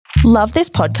Love this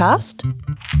podcast?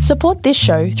 Support this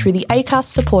show through the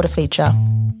Acast supporter feature.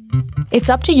 It's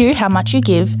up to you how much you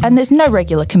give, and there's no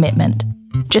regular commitment.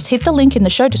 Just hit the link in the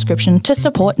show description to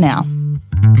support now.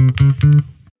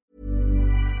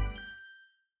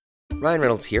 Ryan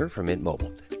Reynolds here from Mint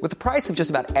Mobile. With the price of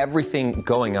just about everything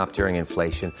going up during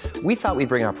inflation, we thought we'd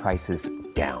bring our prices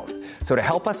down. So to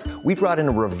help us, we brought in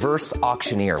a reverse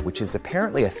auctioneer, which is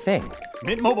apparently a thing.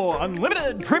 Mint Mobile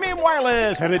Unlimited Premium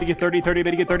Wireless. How to get 30, 30,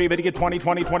 bit to get 30, bit to get 20,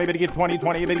 20, 20, bit to get 20,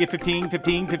 20, bit to get 15,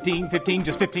 15, 15, 15,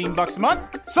 just $15 a month?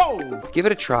 Sold! Give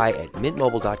it a try at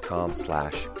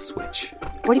mintmobile.com/switch.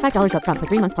 $45 up front for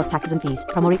 3 months plus taxes and fees.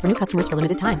 Promo rate for new customers for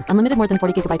limited time. Unlimited more than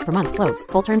 40 gigabytes per month. Slows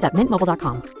full terms at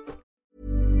mintmobile.com.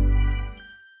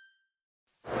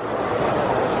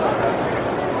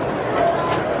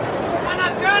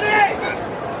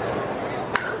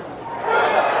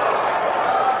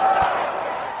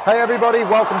 Hey everybody,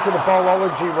 welcome to the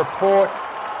Bowlology Report.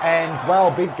 And well,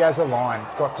 Big Gazza Line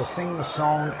got to sing the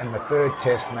song in the third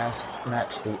test match.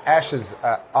 The Ashes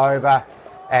are over,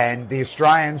 and the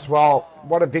Australians, well,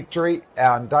 what a victory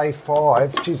on day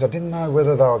 5. Geez, I didn't know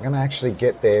whether they were going to actually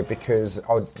get there, because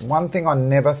one thing I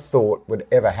never thought would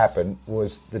ever happen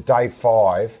was the day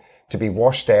 5 to be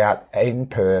washed out in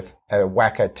Perth, a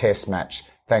WACA test match,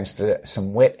 thanks to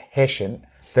some wet Hessian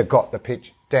that got the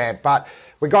pitch damp. But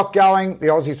we got going. The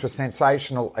Aussies were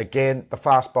sensational again. The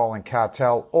fast bowling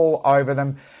cartel all over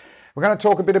them. We're going to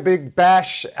talk a bit of Big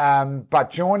Bash,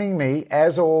 but joining me,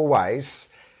 as always,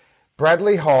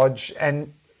 Bradley Hodge,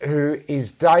 and who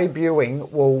is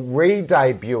debuting, well,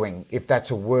 re-debuting, if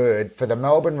that's a word, for the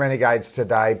Melbourne Renegades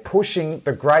today, pushing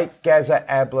the great Gazza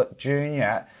Ablett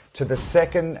Jr. to the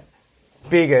second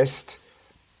biggest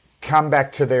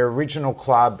comeback to their original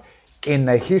club in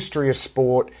the history of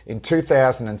sport in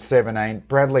 2017.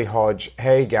 Bradley Hodge,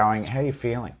 how are you going? How are you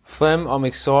feeling? Flem, I'm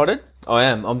excited. I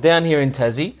am. I'm down here in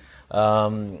Tassie,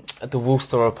 at the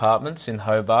Woolsthorpe Apartments in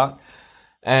Hobart.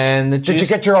 And Did you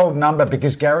get your old number?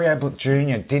 Because Gary Ablett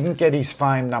Jr. didn't get his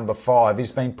famed number 5.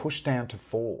 He's been pushed down to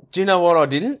 4. Do you know what? I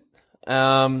didn't.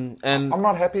 And I'm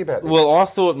not happy about this. Well, I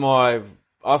thought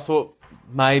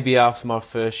maybe after my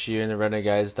first year in the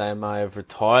Renegades, they may have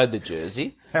retired the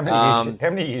jersey. How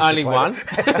many years? Only one.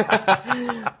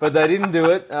 But they didn't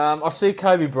do it. I see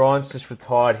Kobe Bryant's just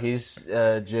retired his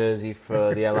jersey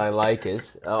for the LA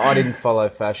Lakers. I didn't follow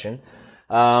fashion.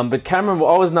 But Cameron,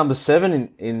 I was number 7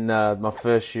 in my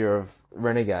first year of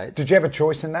Renegades. Did you have a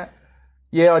choice in that?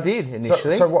 Yeah, I did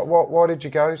initially. So why did you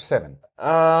go 7?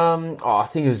 I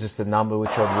think it was just the number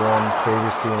which I'd worn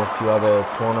previously in a few other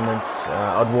tournaments.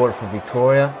 I'd worn it for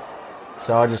Victoria,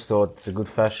 so I just thought it's a good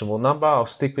fashionable number. I'll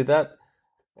stick with that.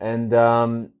 And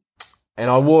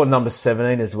I wore number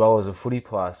 17 as well as a footy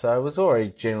player, so it was already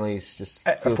generally just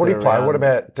a footy player. What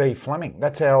about D Fleming?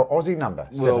 That's our Aussie number.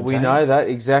 17. Well, we know that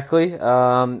exactly,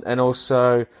 and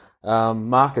also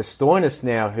Marcus Stoinis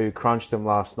now, who crunched them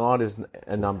last night, is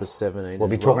a number 17. We'll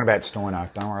be talking about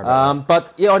Stoino. Don't worry about that.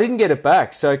 But yeah, I didn't get it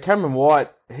back. So Cameron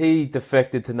White, he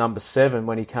defected to number 7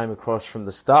 when he came across from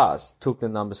the Stars. Took the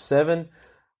number 7,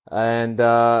 and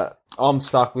I'm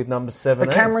stuck with number 7.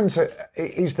 But Cameron's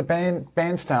he's the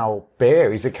Bairnsdale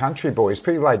Bear. He's a country boy. He's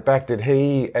pretty laid back. Did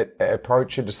he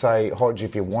approach you to say, Hodge,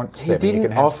 if you want 7, he didn't you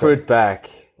can have offer 7? it back.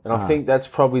 And I think that's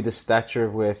probably the stature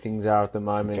of where things are at the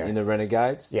moment in the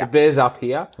Renegades. Yeah. The Bear's up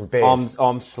here. Bears.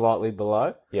 I'm slightly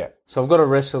below. Yeah. So I've got to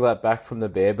wrestle that back from the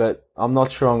Bear, but I'm not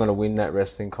sure I'm going to win that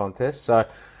wrestling contest. So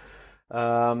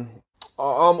I'm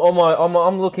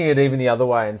looking at even the other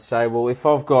way and say, well, if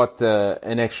I've got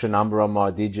an extra number on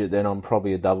my digit, then I'm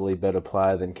probably a doubly better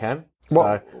player than Cam.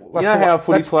 So you know how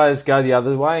footy players go the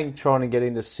other way and trying to get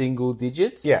into single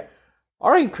digits? Yeah.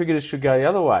 I reckon cricketers should go the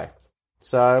other way.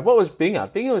 So what was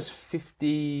Binger? Binger was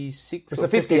 56 or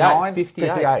 58.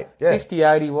 58, yeah.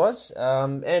 58 he was.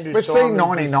 Andrew We've seen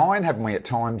Simons 99, haven't we, at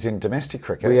times in domestic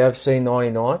cricket? We have seen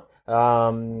 99.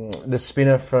 The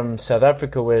spinner from South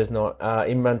Africa wears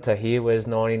Imran Tahir wears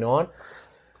 99.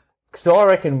 So I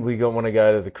reckon we want to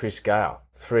go to the Chris Gale,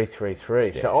 333.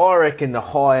 Yeah. So I reckon the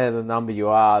higher the number you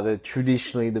are, the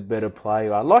traditionally the better player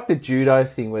you are. Like the judo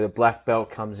thing where the black belt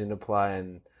comes into play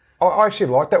and... I actually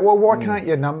like that. Well, why can't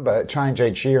your number change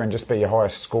each year and just be your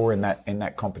highest score in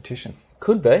that competition?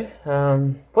 Could be.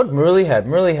 What Murali had?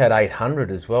 Murali had 800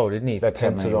 as well, didn't he? That's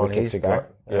how many wickets he got.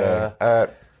 Yeah.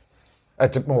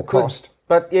 At more cost.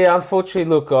 But yeah, unfortunately,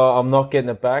 look, I'm not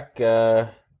getting it back. It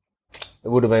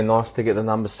would have been nice to get the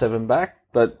number 7 back,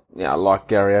 but yeah, I like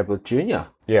Gary Ablett Jr.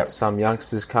 Yeah. Some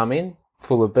youngsters come in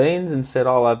full of beans and said,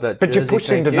 I'll have that But jersey, you pushed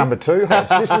him to number 2,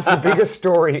 Hodge. This is the biggest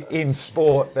story in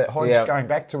sport that Hodge Yeah. going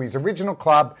back to his original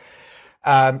club,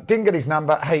 Didn't get his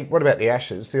number. Hey, what about the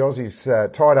Ashes? The Aussies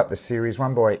tied up the series,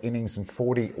 won by innings and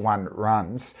 41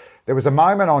 runs. There was a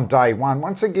moment on day one.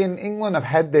 Once again, England have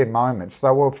had their moments.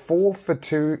 They were 4 for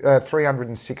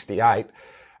 368.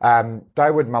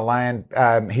 David Milan,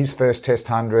 his first Test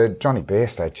 100. Johnny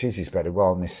Bairstow, geez, he's batted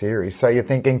well in this series. So you're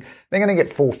thinking they're going to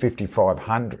get 450,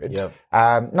 500. Yep.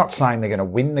 Not saying they're going to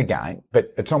win the game,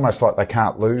 but it's almost like they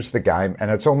can't lose the game.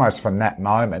 And it's almost from that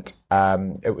moment,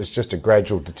 it was just a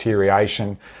gradual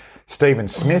deterioration. Stephen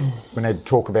Smith, we need to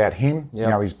talk about him.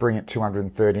 Yep. He's brilliant,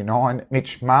 239.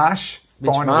 Mitch Marsh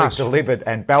finally delivered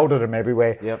and belted him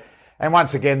everywhere. Yep. And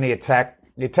once again, the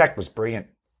attack was brilliant.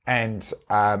 And,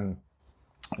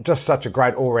 just such a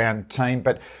great all-round team.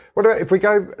 But what about, if we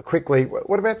go quickly,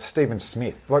 what about Stephen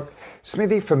Smith? Like,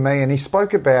 Smithy for me, and he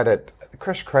spoke about it,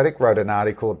 Crash Craddock wrote an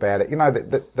article about it,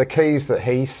 the keys that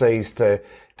he sees to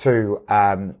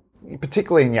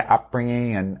particularly in your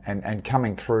upbringing and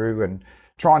coming through and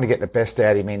trying to get the best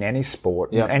out of him in any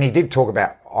sport. Yep. And he did talk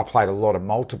about, I played a lot of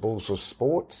multiples of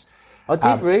sports. I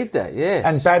did read that,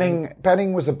 yes. And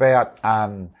batting was about,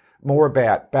 more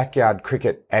about backyard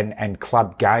cricket and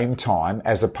club game time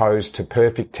as opposed to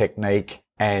perfect technique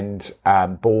and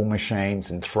ball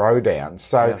machines and throwdowns.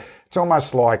 So it's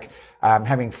almost like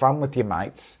having fun with your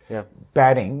mates,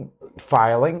 batting,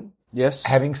 failing,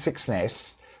 having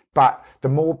success. But the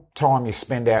more time you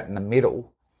spend out in the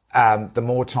middle, the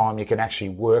more time you can actually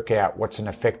work out what's an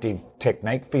effective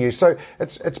technique for you. So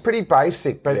it's pretty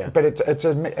basic, but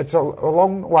it's a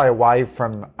long way away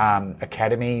from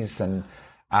academies and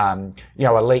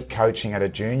elite coaching at a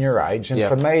junior age. And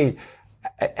for me,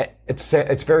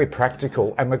 it's very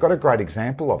practical, and we've got a great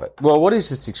example of it. Well, what he's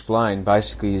just explained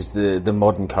basically is the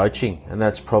modern coaching, and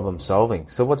that's problem solving.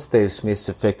 So what Steve Smith's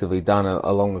effectively done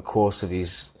along the course of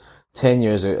his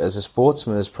tenure as a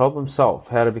sportsman is problem solve,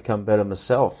 how to become better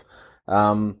myself.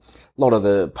 A lot of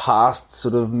the past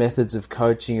sort of methods of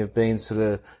coaching have been sort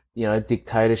of,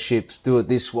 dictatorships, do it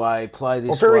this way, play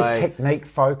this way. Very technique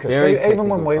focused. Even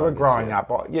when we were growing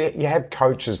up, you have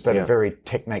coaches that are very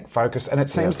technique focused, and it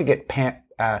seems to get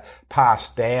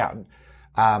passed down.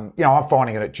 I'm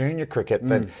finding it at junior cricket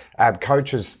that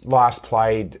coaches last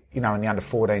played, in the under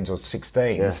 14s or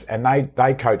 16s, and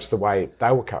they coached the way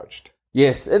they were coached.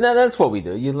 Yes, and that's what we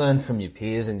do. You learn from your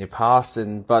peers and your past,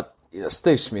 but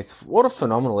Steve Smith, what a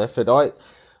phenomenal effort.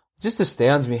 Just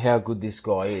astounds me how good this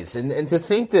guy is. And to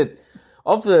think that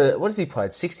what has he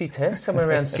played, 60 tests, somewhere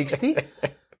around 60?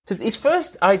 His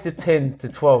first 8 to 10 to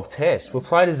 12 tests were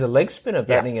played as a leg spinner,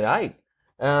 batting at 8.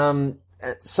 And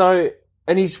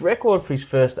his record for his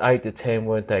first 8 to 10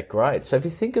 weren't that great. So if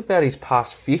you think about his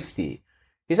past 50,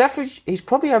 he's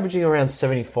probably averaging around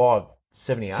 75,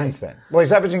 78. Since then. Well,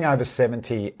 he's averaging over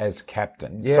 70 as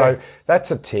captain. Yeah. So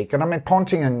that's a tick. And I mean,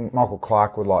 Ponting and Michael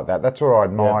Clark were like that. That's what I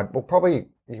admired. Yeah. Well,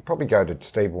 you could probably go to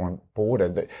Steve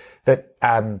Border that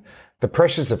the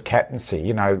pressures of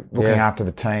captaincy, looking after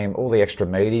the team, all the extra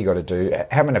media you got to do,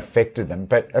 haven't affected them.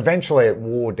 But eventually it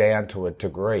wore down to a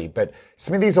degree. But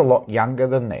Smithy's a lot younger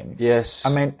than them. Yes.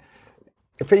 I mean,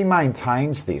 if he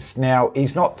maintains this, now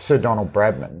he's not Sir Donald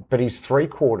Bradman, but he's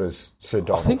 3/4 Sir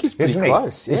Donald. I think he's pretty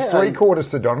close. He's 3/4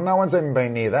 Sir Donald. No one's even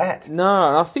been near that. No,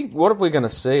 and I think what we're going to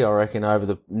see, I reckon, over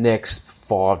the next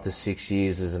 5 to 6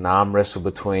 years is an arm wrestle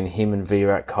between him and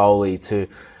Virat Kohli to,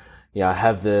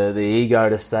 have the ego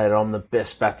to say that I'm the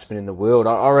best batsman in the world.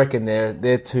 I reckon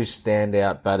they're two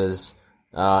standout batters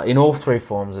in all three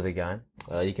forms of the game.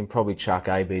 You can probably chuck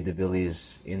AB de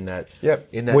Villiers in that. Yep.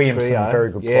 In that Williamson, trio.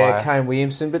 very good player. Yeah, Kane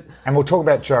Williamson, and we'll talk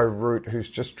about Joe Root, who's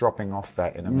just dropping off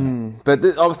that in a minute. But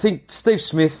I think Steve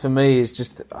Smith for me is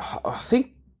just. I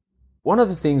think one of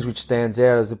the things which stands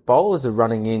out is that bowlers are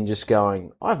running in, just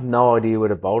going, I have no idea where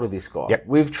to bowl to this guy. Yep.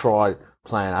 We've tried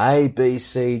plan A, B,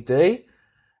 C, D,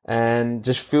 and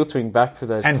just filtering back for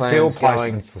those and plans. And field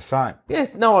placement's the same. Yeah,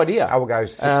 no idea. I will go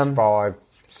 6-5.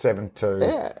 7-2.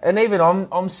 Yeah, and even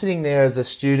I'm sitting there as a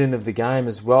student of the game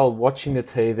as well, watching the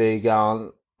TV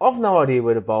going, I've no idea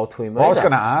where to bowl to him. Well, I was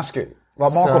going to ask you.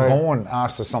 Michael Vaughan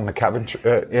asked us on the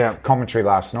commentary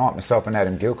last night, myself and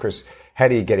Adam Gilchrist, how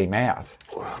do you get him out?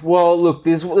 Well, look,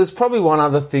 there's probably one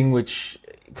other thing which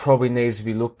probably needs to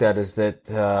be looked at is that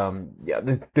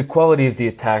the quality of the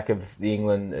attack of the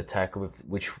England attack,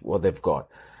 what they've got.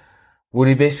 Would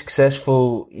he be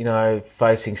successful,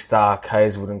 facing Stark,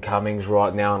 Hazelwood and Cummings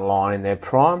right now in line in their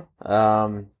prime?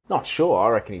 Not sure. I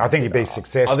reckon I think he'd be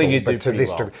successful. I think he'd do pretty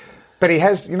well. But he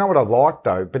has, what I like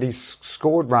though, but he's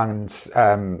scored runs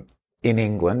in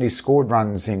England, he's scored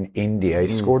runs in India,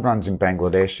 he's scored runs in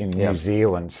Bangladesh, in New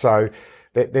Zealand. So,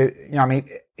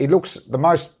 he looks, the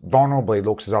most vulnerable he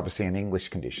looks is obviously in English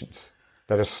conditions.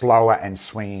 that are slower and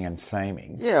swinging and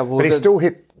seaming. Yeah, well, but he still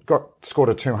scored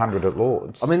a 200 at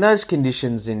Lords. I mean, those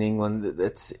conditions in England,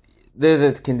 they're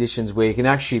the conditions where you can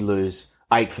actually lose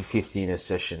 8 for 50 in a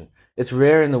session. It's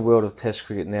rare in the world of Test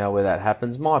cricket now where that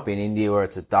happens. Might be in India where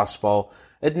it's a dust bowl.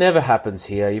 It never happens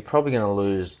here. You're probably going to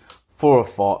lose 4 or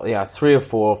 5, 3 or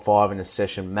 4 or 5 in a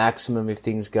session maximum if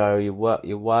things go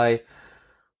your way.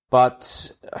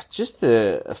 But just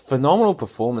a phenomenal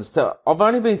performance. I've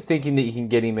only been thinking that you can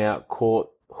get him out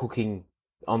caught hooking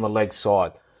on the leg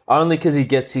side, only because he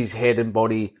gets his head and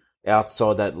body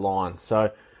outside that line.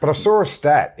 So, but I saw a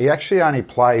stat. He actually only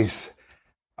plays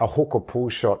a hook or pull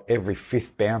shot every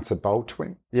 5th bouncer bowled to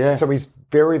him. Yeah. So he's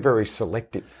very, very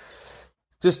selective.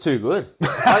 Just too good.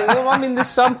 I mean, there's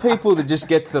some people that just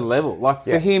get to the level. Like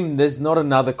for him, there's not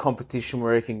another competition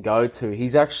where he can go to.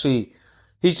 He's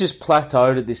just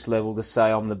plateaued at this level to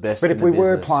say I'm the best. But in if we the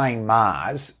business. were playing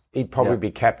Mars, he'd probably be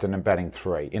captain and batting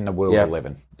 3 in the World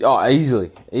 11. Oh,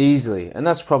 easily. And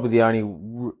that's probably the only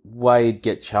way he'd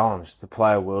get challenged to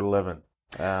play a World 11.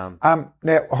 Now,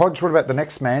 Hodge, what about the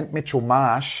next man, Mitchell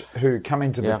Marsh, who come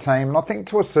into the team? And I think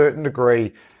to a certain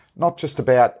degree, not just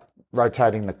about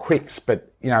rotating the quicks,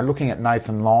 but, looking at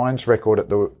Nathan Lyon's record at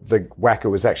the WACA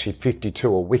was actually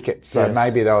 52 a wicket. So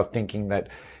maybe they were thinking that,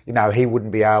 he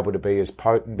wouldn't be able to be as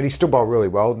potent, but he still bowled really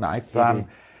well, Nath.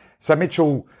 So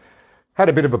Mitchell had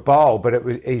a bit of a bowl, but it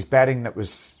was his batting that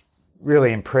was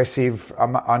really impressive.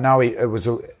 I know it was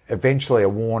eventually a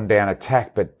worn-down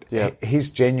attack, but his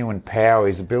genuine power,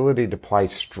 his ability to play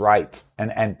straight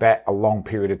and bat a long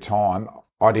period of time,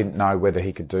 I didn't know whether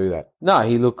he could do that. No,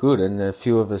 he looked good, and a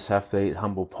few of us have to eat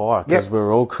humble pie because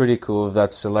we're all critical of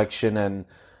that selection. And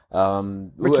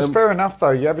which is fair enough, though.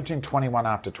 You're averaging 21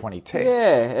 after 20 tests.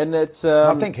 Yeah, and it's...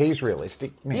 I think he's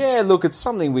realistic. Mitch. Yeah, look, it's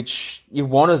something which you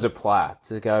want as a player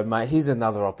to go, mate, here's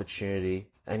another opportunity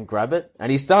and grab it.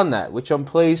 And he's done that, which I'm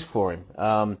pleased for him.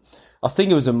 I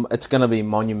think it's going to be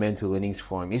monumental innings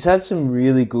for him. He's had some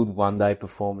really good one-day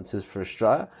performances for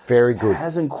Australia. Very good.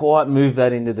 Hasn't quite moved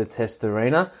that into the Test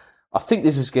arena. I think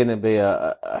this is going to be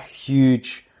a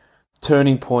huge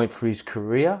turning point for his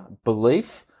career,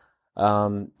 belief.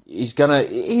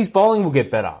 His bowling will get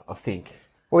better, I think.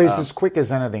 Well, he's as quick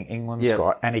as anything England's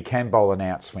got, and he can bowl an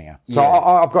outswinger. So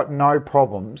I've got no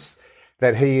problems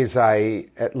that he is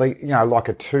at least, like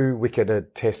a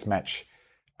 2-wicketed Test match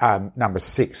number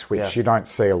 6, which you don't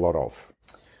see a lot of.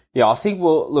 Yeah, I think,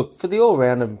 look, for the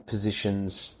all-rounder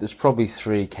positions, there's probably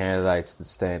 3 candidates that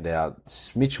stand out.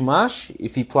 It's Mitchell Marsh,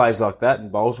 if he plays like that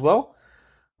and bowls well.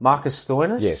 Marcus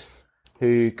Stoinis,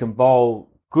 who can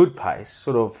bowl good pace,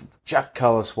 sort of Jack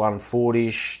Cullis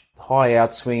 140-ish, high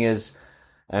outswingers,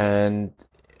 and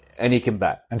he can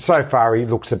bat. And so far, he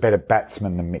looks a better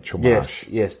batsman than Mitchell Marsh.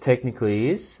 Yes, technically he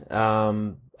is.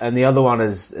 And the other one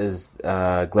is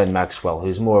Glenn Maxwell,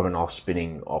 who's more of an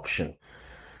off-spinning option.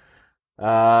 We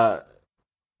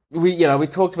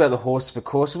talked about the horse for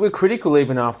course. We're critical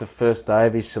even after the first day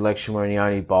of his selection when he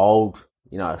only bowled,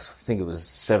 I think it was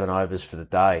 7 overs for the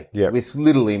day. Yep. With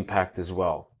little impact as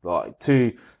well. Like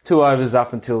two overs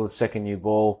up until the second new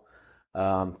ball,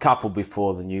 couple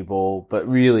before the new ball, but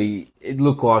really it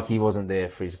looked like he wasn't there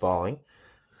for his bowling.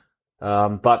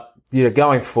 But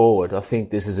going forward, I think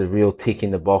this is a real tick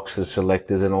in the box for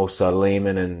selectors and also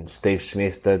Lehman and Steve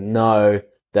Smith to know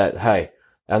that, hey,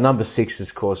 our number 6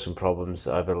 has caused some problems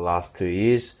over the last 2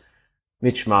 years.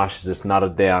 Mitch Marsh has just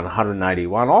nutted down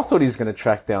 181. I thought he was going to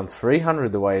track down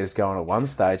 300 the way he was going at one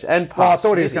stage and pass. Well, I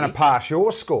thought he was going to pass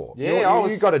your score. Yeah,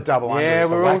 you got a double 100. Yeah,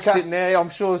 we're all sitting there. I'm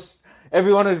sure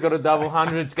everyone who's got a double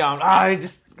 100's going,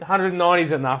 just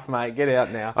 190's enough, mate. Get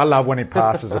out now. I love when he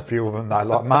passes a few of them, though.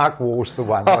 Like Mark Walsh, the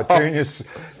one. Like Junior's,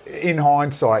 in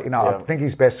hindsight, I think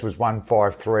his best was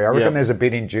 153. I reckon there's a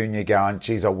bit in Junior going,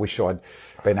 geez, I wish I'd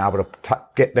been able to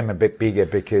get them a bit bigger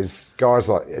because guys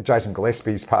like Jason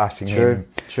Gillespie's passing him.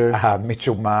 True.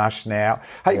 Mitchell Marsh now.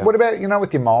 Hey, what about,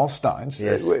 with your milestones?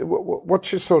 Yes.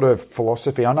 What's your sort of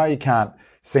philosophy? I know you can't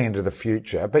see into the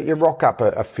future, but you rock up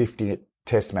a 50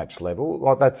 Test match level.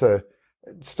 Like that's do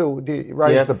you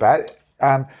raise the bat.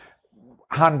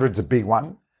 100's a big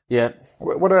one. Yeah.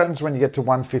 What happens when you get to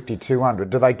 150, 200?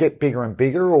 Do they get bigger and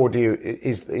bigger, or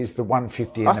is the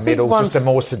 150 in the middle just a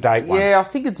more sedate one? Yeah, I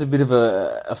think it's a bit of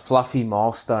a fluffy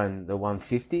milestone, the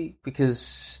 150,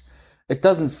 because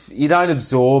you don't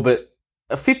absorb it.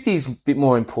 A 50 is a bit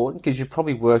more important because you've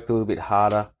probably worked a little bit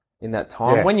harder in that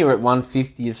time. Yeah. When you're at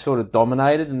 150, you've sort of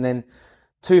dominated, and then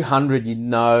 200,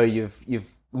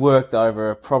 you've worked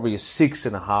over probably a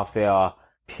 6.5 hour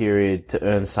period to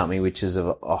earn something which is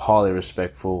a highly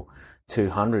respectful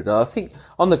 200. I think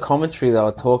on the commentary they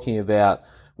were talking about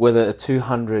whether a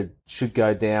 200 should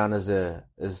go down as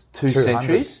two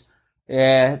centuries.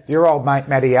 Yeah. Your old mate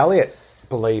Matty Elliott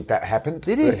believed that happened.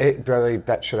 Did he? Believed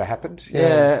that should have happened.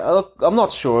 Yeah. Look, I'm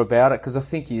not sure about it because I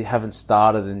think you haven't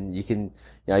started and you can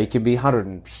be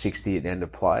 160 at the end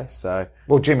of play. So.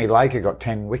 Well, Jimmy Laker got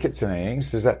 10 wickets in the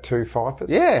innings. Is that 2 fifers?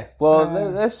 Yeah.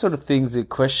 Well, those sort of things are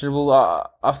questionable.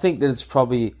 I think that it's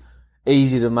probably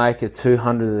easier to make a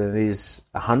 200 than it is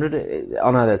 100. I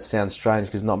know that sounds strange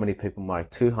because not many people make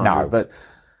 200. No. But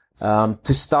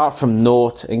to start from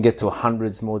naught and get to 100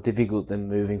 is more difficult than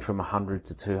moving from 100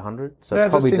 to 200. So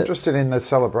just interested in the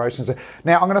celebrations.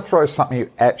 Now, I'm going to throw something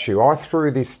at you. I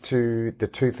threw this to the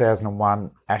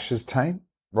 2001 Ashes team,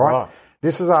 right?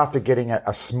 This is after getting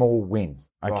a small win,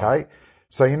 okay? Right.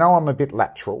 So, I'm a bit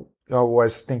lateral. I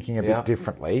was thinking a bit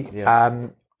differently. Yeah.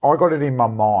 I got it in my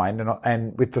mind,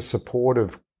 and with the support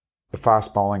of the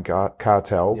fast bowling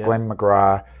cartel, Glenn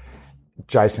McGrath,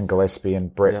 Jason Gillespie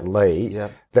and Brett Lee,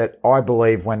 that I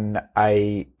believe when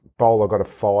a bowler got a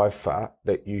 5-for,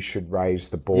 that you should raise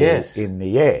the ball in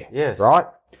the air. Yes. Right?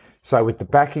 So with the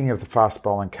backing of the fast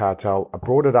bowling cartel, I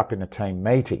brought it up in a team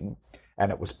meeting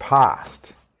and it was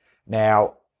passed.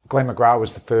 Now, Glenn McGrath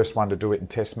was the first one to do it in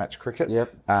Test match cricket.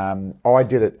 Yep. I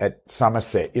did it at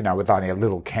Somerset, with only a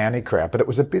little county crowd, but it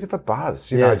was a bit of a buzz,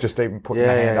 just even putting the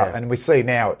hand up. And we see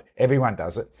now everyone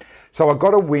does it. So I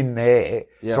got a win there.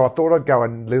 Yep. So I thought I'd go a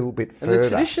little bit further. And the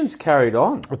tradition's carried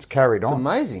on. It's carried on. It's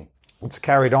amazing. It's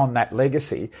carried on that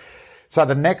legacy. So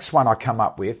the next one I come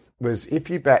up with was if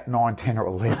you bat 9, 10 or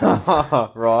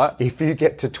 11, right. If you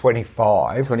get to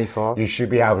 25, you should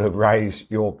be able to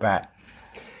raise your bat.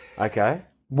 Okay.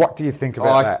 What do you think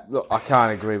about that? Look, I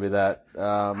can't agree with that.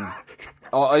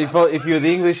 If you're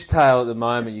the English tail at the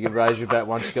moment, you could raise your bat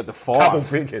once you got the 5. Double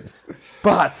figures.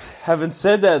 But having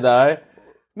said that, though,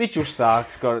 Mitchell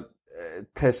Stark's got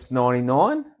test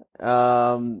 99.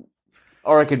 I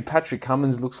reckon Patrick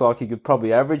Cummins looks like he could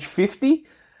probably average 50.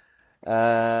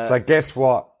 So guess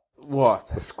what? What?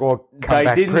 The squad came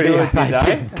back pretty. They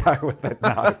didn't go with it.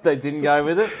 No, they didn't go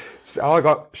with it. So I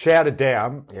got shouted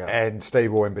down, and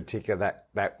Steve Waugh in particular.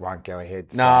 That won't go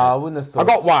ahead. So no, I wouldn't have thought. I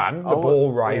got one, the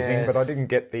ball raising, but I didn't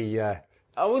get the.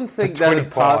 I wouldn't think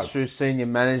that'd pass through senior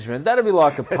management. That'd be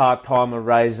like a part-timer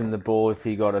raising the ball if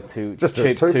he got a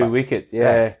cheap 2 wicket.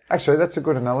 Yeah. Actually, that's a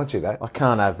good analogy. That I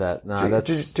can't have that. No,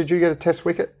 did you get a test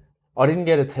wicket? I didn't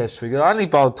get a test wicket. I only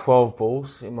bowled 12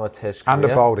 balls in my test career.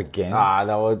 Under-bowled again?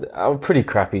 They were pretty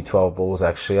crappy 12 balls,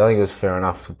 actually. I think it was fair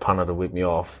enough for punter to whip me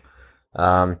off.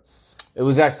 It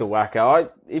was at the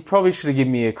WACA. He probably should have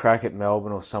given me a crack at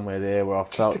Melbourne or somewhere there where I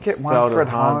felt just to get one for at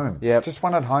home. Yeah, just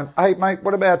one at home. Hey, mate,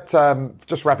 what about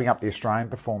just wrapping up the Australian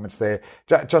performance there?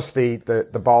 Just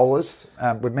the bowlers.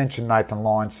 We've mentioned Nathan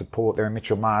Lyon's support there and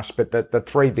Mitchell Marsh, but the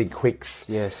 3 big quicks.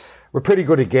 Yes. We're pretty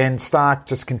good again. Stark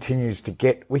just continues to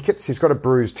get wickets. He's got a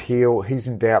bruised heel. He's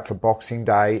in doubt for Boxing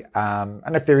Day.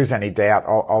 And if there is any doubt,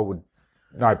 I would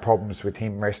no problems with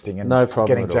him resting and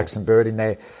getting Jackson Bird in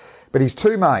there. But his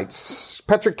 2 mates,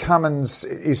 Patrick Cummins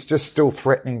is just still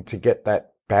threatening to get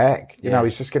that bag.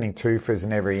 He's just getting 2-fers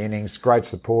in every innings. Great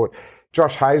support.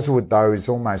 Josh Hazlewood, though, is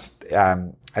almost,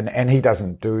 and he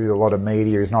doesn't do a lot of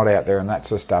media. He's not out there and that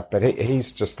sort of stuff, but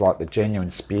he's just like the genuine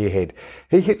spearhead.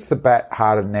 He hits the bat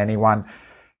harder than anyone.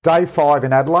 Day 5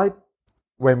 in Adelaide,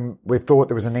 when we thought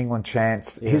there was an England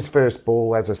chance, his first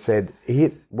ball, as I said, he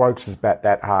hit Wokes' bat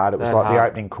that hard. It was like the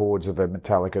opening chords of a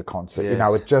Metallica concert.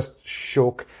 Yes. It just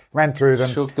shook, ran through them.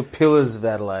 Shook the pillars of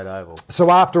Adelaide Oval.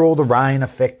 So after all the rain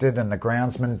affected and the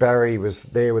groundsman, Barry, was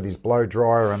there with his blow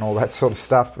dryer and all that sort of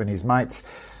stuff and his mates,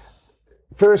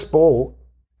 first ball,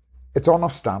 it's on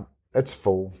off stump, it's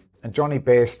full. And Johnny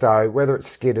Bairstow, whether it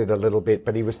skidded a little bit,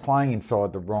 but he was playing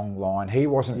inside the wrong line. He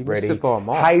wasn't ready. Missed it by a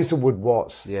mile. Hazlewood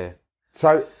was. Yeah.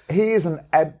 So he is an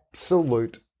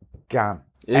absolute gun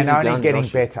and only getting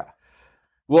better.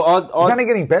 Well, he's only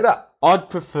getting better. I'd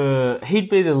prefer, he'd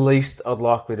be the least I'd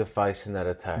likely to face in that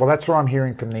attack. Well, that's what I'm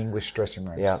hearing from the English dressing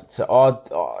rooms. Yeah. So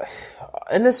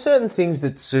and there's certain things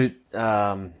that suit,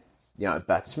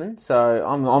 batsmen. So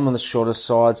I'm on the shorter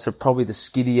side, so probably the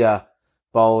skiddier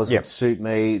bowlers would suit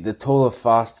me. The taller,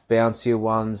 fast, bouncier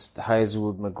ones, the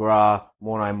Hazlewood, McGrath,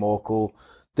 Morne Morkel,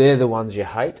 they're the ones you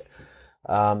hate.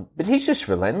 But he's just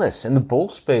relentless, and the ball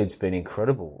speed's been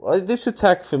incredible. This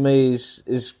attack for me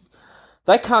is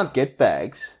they can't get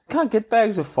bags. Can't get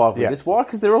bags of 5 wickets. Why?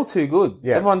 Because they're all too good.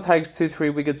 Yeah. Everyone takes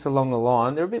 2-3 wickets along the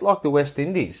line. They're a bit like the West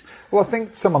Indies. Well, I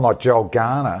think someone like Joel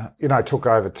Garner, took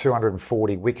over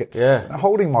 240 wickets. Yeah.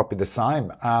 Holding might be the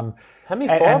same. How many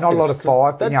and not a lot of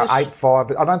 5, 8-5.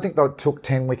 But I don't think they took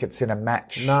 10 wickets in a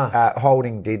match. No.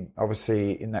 Holding did,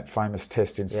 obviously, in that famous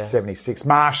test in 76.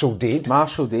 Marshall did. But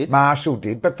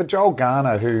for Joel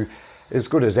Garner, who as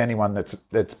good as anyone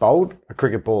that's bowled a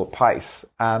cricket ball at pace,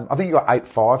 I think he got 8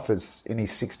 fifers in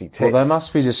his 60 tests. Well, they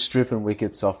must be just stripping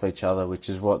wickets off each other, which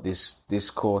is what this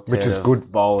quartet which is good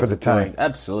bowlers for the team. Doing.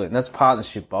 Absolutely, and that's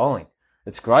partnership bowling.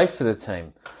 It's great for the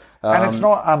team. And it's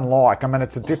not unlike,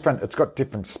 it's got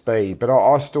different speed, but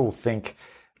I still think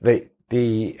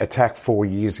the attack 4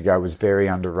 years ago was very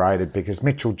underrated because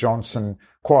Mitchell Johnson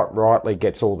quite rightly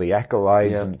gets all the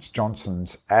accolades and it's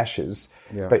Johnson's Ashes.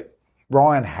 Yeah. But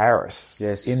Ryan Harris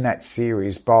in that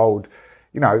series bowled,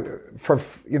 slightly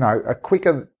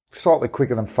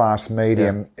quicker than fast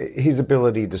medium. Yeah. His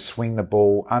ability to swing the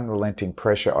ball, unrelenting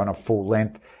pressure on a full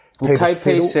length. Well,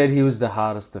 KP said he was the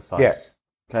hardest to face. Yeah.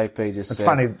 KP just said. It's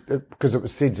funny because it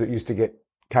was Sids that used to get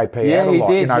KP out a lot.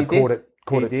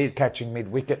 Caught it catching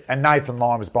mid-wicket. And Nathan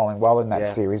Lyon was bowling well in that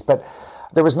series. But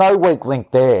there was no weak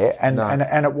link there,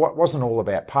 and it wasn't all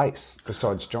about pace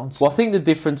besides Johnson. Well, I think the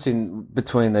difference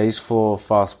between these 4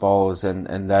 fast bowlers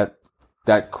and that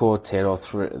quartet or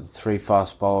three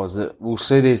fast bowlers, that we'll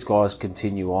see these guys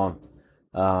continue on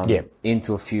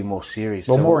into a few more series.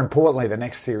 Well, more importantly, the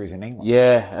next series in England.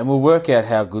 Yeah, and we'll work out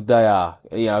how good they are.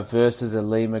 Versus a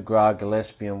Lee McGrath,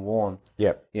 Gillespie, and Warne.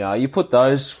 Yep. You put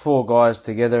those 4 guys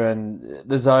together, and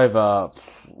there's over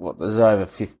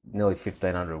nearly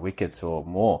 1,500 wickets or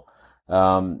more.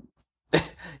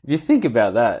 If you think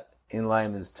about that in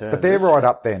layman's terms. But they're right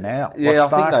up there now. Yeah,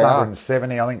 Stark's I think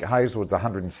 170. I think Hazelwood's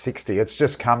 160. It's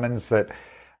just Cummins that,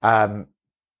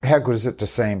 how good is it to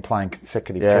see him playing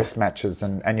consecutive test matches?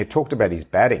 And you talked about his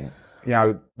batting.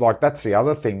 That's the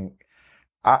other thing.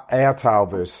 Our tail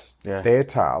versus their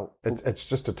tail, it's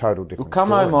just a total different story.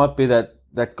 Cummo might be that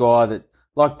guy that,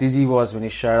 like Dizzy was when he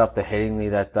showed up to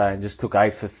Headingley that day and just took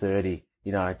 8 for 30,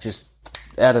 just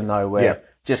out of nowhere,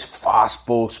 just fast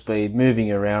ball speed,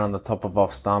 moving around on the top of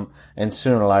off stump, and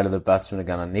sooner or later the batsmen are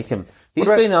going to nick him. He's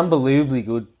been unbelievably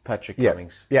good, Patrick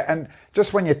Cummings. Yeah, and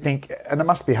just when you think, and it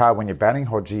must be hard when you're batting,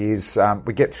 Hodgie, is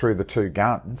we get through the 2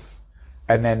 guns,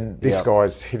 and then this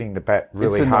guy's hitting the bat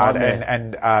really hard,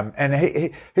 and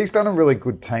he's done a really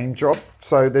good team job.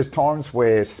 So there's times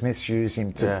where Smith's used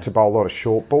him to bowl a lot of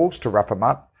short balls to rough him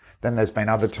up. Then there's been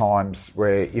other times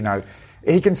where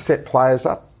he can set players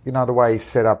up. The way he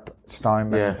set up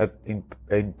Stoneman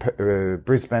in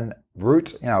Brisbane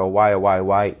route,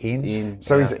 away in.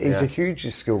 So he's a hugely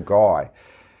skilled guy.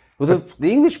 Well,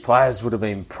 the English players would have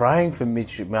been praying for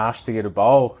Mitch Marsh to get a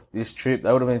bowl this trip.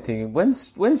 They would have been thinking,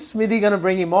 when's Smithy going to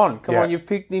bring him on? Come on, you've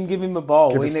picked him, give him a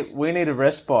bowl. We need a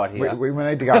respite here. We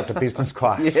need to go up to business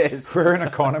class. Yes. We're in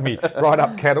economy, right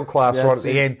up cattle class, right at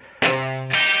the end.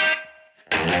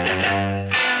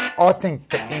 I think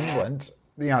for England,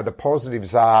 the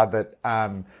positives are that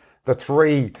the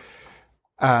 3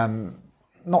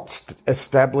 not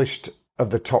established of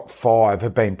the top 5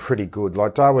 have been pretty good.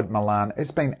 Like Dawood Malan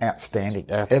has been outstanding.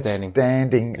 Yeah.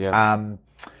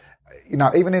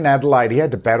 Even in Adelaide, he had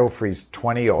to battle for his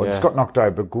 20 odds. Got knocked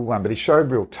over a good one, but he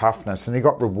showed real toughness, and he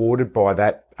got rewarded by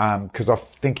that because I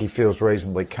think he feels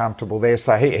reasonably comfortable there.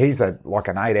 So he's like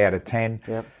an 8 out of 10.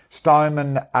 Yep.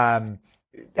 Stoneman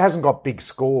hasn't got big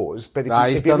scores, but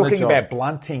if you're looking about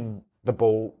blunting the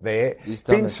ball there,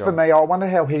 Vince, for me, I wonder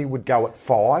how he would go at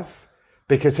 5.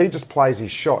 Because he just plays his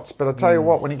shots. But I tell you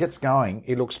what, when he gets going,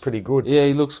 he looks pretty good. Yeah,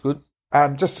 he looks good.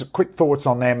 Just quick thoughts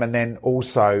on them, and then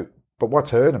also, but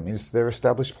what's hurt them is they're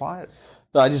established players.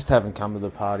 They just haven't come to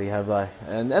the party, have they?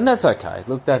 And that's okay.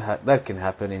 Look, that can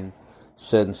happen in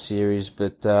certain series.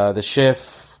 But the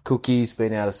chef, Cookie's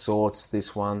been out of sorts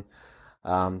this one.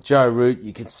 Joe Root,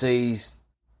 you can see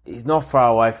he's not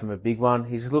far away from a big one.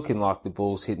 He's looking like the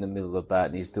ball's hitting the middle of the bat,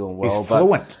 and he's doing well. He's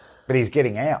fluent. But he's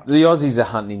getting out. The Aussies are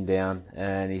hunting him down,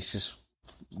 and he's just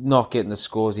not getting the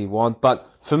scores he wants. But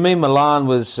for me, Milan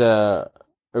was a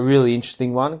really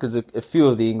interesting one because a few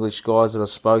of the English guys that I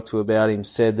spoke to about him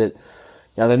said that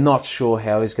they're not sure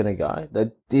how he's going to go.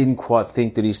 They didn't quite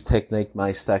think that his technique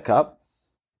may stack up.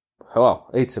 Well,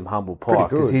 eat some humble pie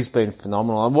because he's been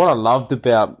phenomenal. And what I loved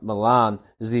about Milan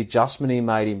is the adjustment he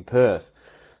made in Perth.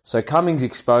 So Cummings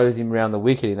exposed him around the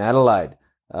wicket in Adelaide.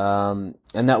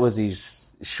 And that was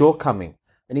his shortcoming.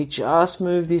 And he just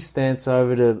moved his stance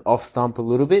over to off stump a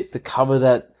little bit to cover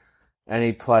that, and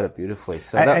he played it beautifully.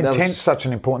 So that tent's such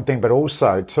an important thing, but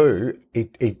also too,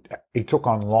 he took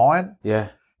on line,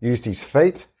 used his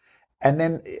feet, And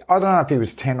then, I don't know if he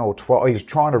was 10 or 12. He was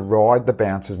trying to ride the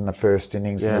bounces in the first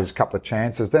innings and there was a couple of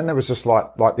chances. Then there was just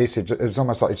like this. It was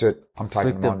almost like, I'm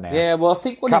taking them on now. Yeah, well, I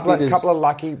think what he did is... couple of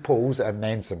lucky pulls and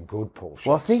then some good pulls.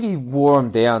 Well, I think he wore them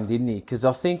down, didn't he? Because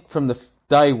I think from the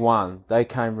day one, they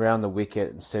came round the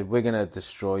wicket and said, we're going to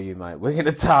destroy you, mate. We're going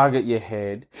to target your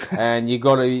head and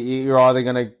you're either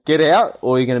going to get out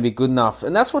or you're going to be good enough.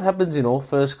 And that's what happens in all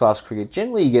first-class cricket.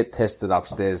 Generally, you get tested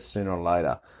upstairs sooner or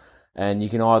later. And you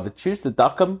can either choose to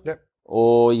duck them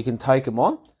or you can take them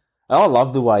on. And I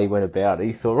love the way he went about it.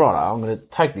 He thought, right, I'm going to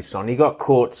take this on. He got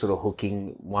caught sort of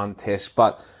hooking one test,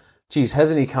 but, geez,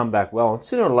 hasn't he come back well? And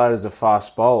sooner or later, as a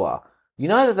fast bowler, you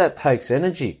know that takes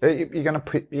energy. You're going to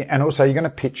put, and also you're going to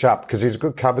pitch up because he's a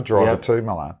good cover driver too,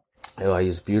 Milan. Oh,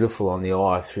 he's beautiful on the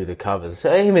eye through the covers.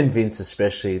 Him and Vince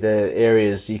especially, the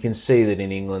areas you can see that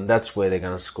in England, that's where they're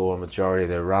going to score a majority of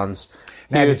their runs.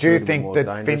 Now, did you think that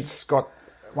dangerous. Vince got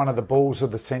one of the balls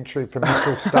of the century for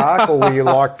Mitchell Starc, or were you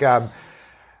like the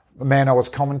man I was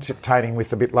commentating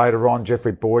with a bit later on,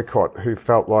 Jeffrey Boycott, who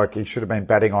felt like he should have been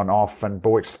batting on off and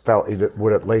Boyks felt he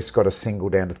would at least got a single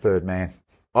down to third man?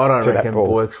 I don't reckon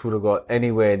Boyks would have got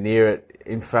anywhere near it.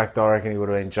 In fact, I reckon he would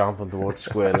have been jumping towards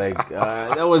square leg.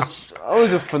 That was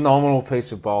a phenomenal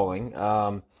piece of bowling.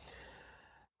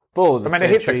 Ball of the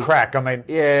century. It hit the crack.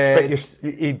 Yeah,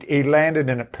 but he landed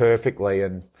in it perfectly,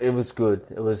 and it was good.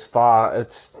 It was far.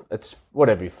 It's what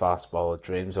every fast bowler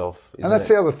dreams of. And that's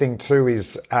the other thing too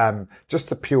is just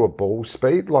the pure ball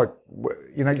speed. Like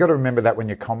you got to remember that when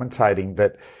you're commentating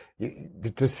that. The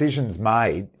decisions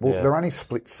made, they're only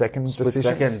split decisions.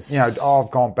 I've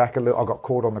gone back a little, I got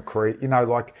caught on the crease.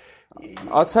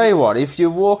 I'll tell you what, if you're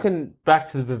walking back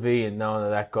to the pavilion knowing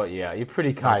that got you out, you're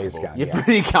pretty comfortable.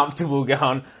 Pretty comfortable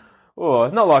going, oh,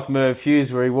 it's not like Merv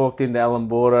Hughes where he walked into Allan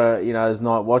Border, his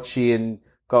night watchy and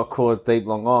got caught deep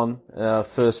long on,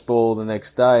 first ball the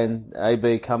next day, and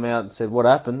AB come out and said, what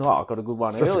happened? Oh, I got a good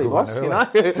one early, boss,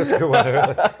 Just a good one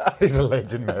early. He's a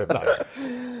legend, Merv.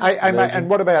 Hey, mate, and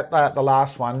what about the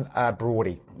last one,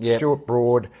 Broady? Yep. Stuart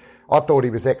Broad. I thought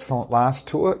he was excellent last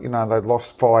tour. They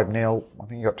lost 5-0. I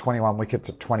think he got 21 wickets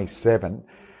at 27.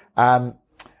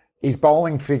 His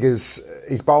bowling figures,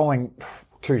 he's bowling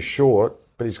too short,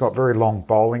 but he's got very long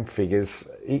bowling figures.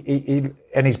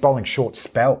 And he's bowling short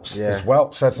spells as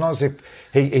well. So it's not as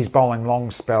if he's bowling long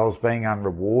spells being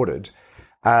unrewarded.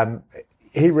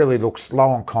 He really looks low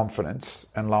on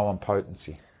confidence and low on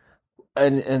potency.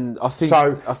 And I think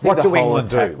what do England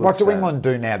do? What do England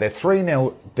do now? They're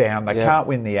 3-0 down. They can't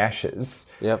win the Ashes.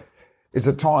 Yep. Is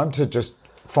it time to just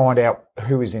find out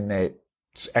who is in their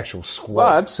actual squad?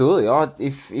 Well, absolutely.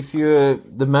 If you're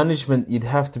the management, you'd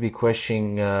have to be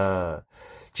questioning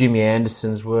Jimmy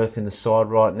Anderson's worth in the side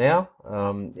right now.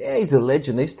 He's a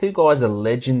legend. These two guys are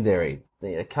legendary.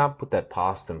 They can't put that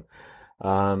past them.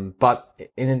 But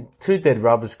in two dead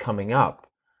rubbers coming up,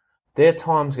 their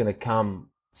time's going to come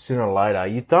sooner or later.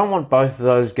 You don't want both of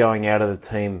those going out of the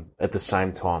team at the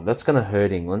same time. That's going to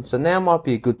hurt England. So now might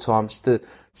be a good time just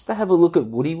to have a look at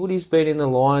Woody. Woody's been in the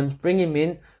Lions. Bring him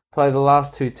in. Play the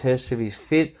last two tests if he's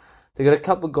fit. They've got a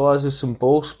couple of guys with some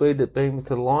ball speed that been with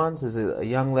the Lions. There's a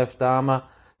young left armer.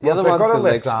 The other one's the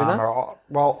leg spinner.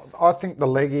 Well, I think the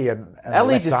leggy and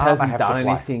Ali just hasn't done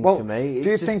anything for me. Do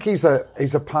you think he's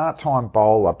a part-time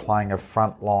bowler playing a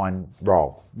frontline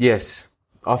role? Yes.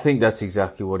 I think that's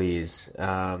exactly what he is.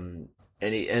 And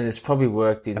it's probably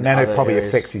worked in and then other it probably areas.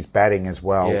 Affects his batting as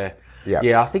well.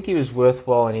 Yeah, I think he was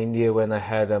worthwhile in India when they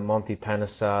had Monty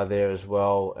Panesar there as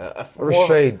well.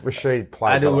 Rashid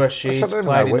played. Adil Rashid's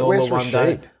played in all Where's the one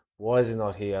Rashid? day. Why is he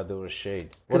not here, Adil Rashid?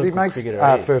 Because he makes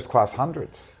first-class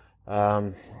hundreds.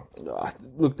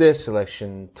 Look, their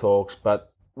selection talks,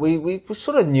 but we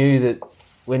sort of knew that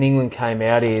when England came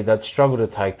out here, they'd struggle to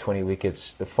take 20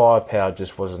 wickets. The firepower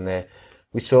just wasn't there.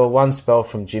 We saw one spell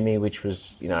from Jimmy, which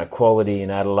was, quality in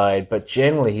Adelaide, but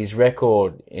generally his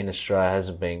record in Australia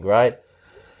hasn't been great.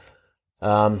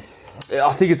 I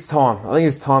think it's time. I think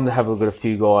it's time to have a look at a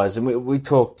few guys. And we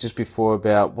talked just before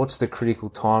about what's the critical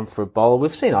time for a bowler.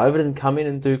 We've seen Overton come in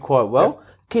and do quite well.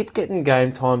 Yep. Keep getting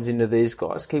game times into these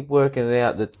guys. Keep working it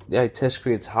out that Test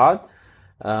cricket's hard.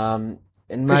 And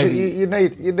maybe you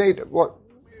need what.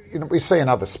 We see in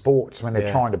other sports when they're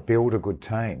trying to build a good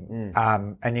team.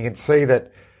 And you can see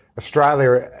that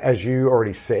Australia, as you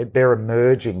already said, they're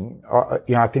emerging.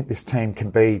 I think this team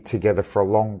can be together for a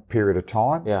long period of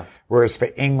time. Yeah. Whereas for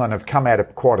England, have come out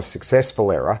of quite a successful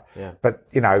era. Yeah. But,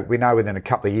 we know within a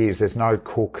couple of years, there's no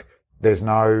Cook, there's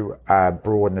no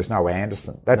Broad, and there's no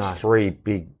Anderson. That's three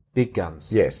big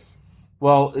guns. Yes.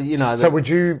 Well, So would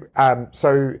you,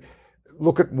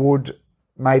 look at Wood,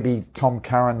 maybe Tom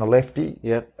Curran, the lefty.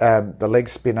 Yep. The leg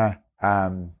spinner,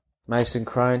 Mason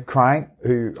Crane. Crane,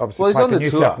 who obviously Well, he's played on for the New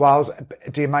tour. South Wales.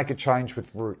 Do you make a change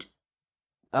with Root?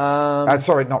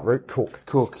 Sorry, not Root, Cook.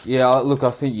 Cook. Yeah, look,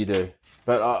 I think you do.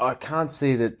 But I can't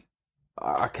see that.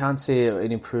 I can't see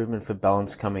an improvement for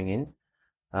balance coming in.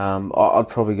 I'd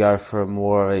probably go for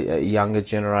a younger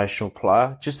generational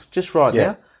player. Just right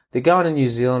now. They're going to New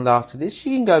Zealand after this.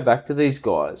 You can go back to these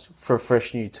guys for a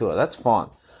fresh new tour. That's fine.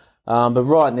 But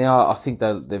right now, I think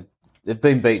they've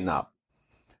been beaten up.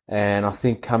 And I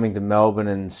think coming to Melbourne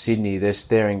and Sydney, they're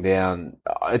staring down.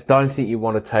 I don't think you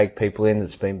want to take people in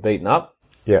that's been beaten up.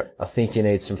 Yeah. I think you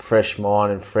need some fresh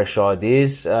mind and fresh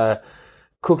ideas.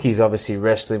 Cookie's obviously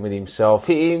wrestling with himself.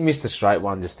 He missed a straight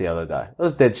one just the other day. It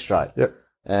was dead straight. Yep.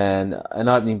 And an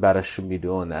opening batter shouldn't be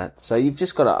doing that. So you've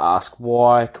just got to ask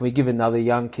why. Can we give another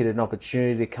young kid an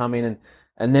opportunity to come in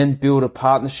and then build a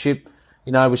partnership,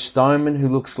 with Stoneman, who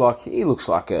looks like he can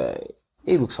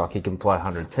play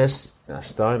 100 tests,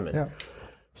 Stoneman. Yeah.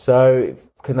 So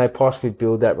can they possibly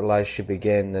build that relationship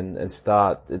again and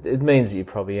start? It means that you're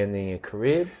probably ending your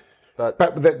career. But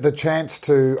the chance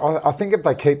to, I think if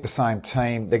they keep the same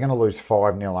team, they're going to lose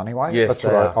 5-0 anyway. Yes,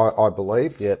 that's what I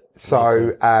believe. Yep.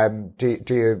 So do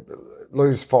you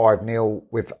lose 5-0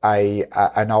 with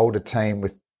an older team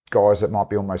with guys that might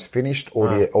be almost finished,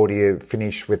 or do you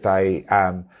finish with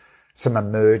some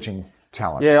emerging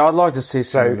talent? Yeah, I'd like to see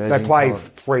some emerging they play talent.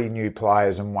 3 new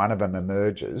players and one of them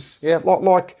emerges. Yeah.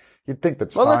 Like you'd think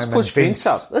that. Well, let's push Vince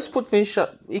up. Let's put Vince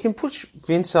up. You can push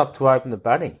Vince up to open the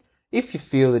batting. If you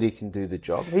feel that he can do the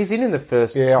job. He's in the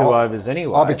first 2 overs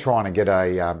anyway. I'll be trying to get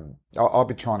I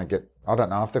don't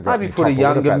know if they've got maybe any put a top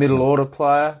younger order middle batsmen. order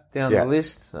player down the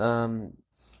list.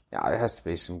 There has to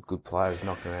be some good players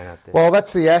knocking around out there. Well,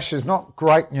 that's the Ashes. Not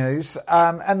great news.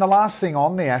 And the last thing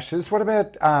on the Ashes, what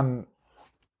about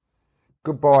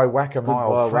goodbye WACA, my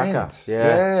old friends?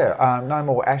 Yeah. No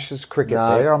more Ashes cricket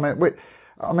there. I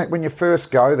mean, when you first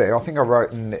go there, I think I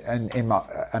wrote in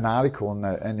an article in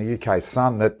the UK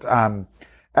Sun that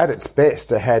at its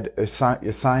best, it had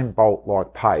Usain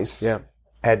Bolt-like pace,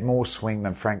 had more swing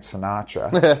than Frank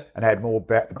Sinatra, and had more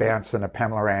bounce than a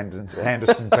Pamela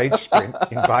Anderson beach sprint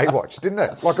in Baywatch, didn't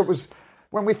it? Like it was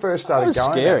when we first started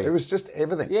going there, it was just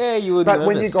everything. Yeah, you were But nervous.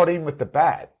 when you got in with the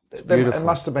bat, it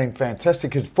must have been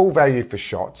fantastic because full value for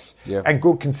shots and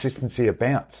good consistency of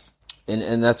bounce.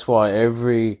 And that's why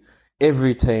every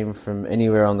team from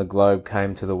anywhere on the globe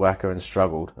came to the WACA and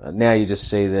struggled. Now you just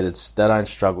see that they don't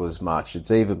struggle as much.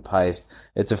 It's even paced.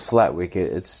 It's a flat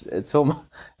wicket. It's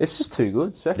just too good.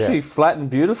 It's actually flat and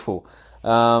beautiful.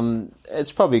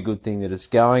 It's probably a good thing that it's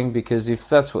going because if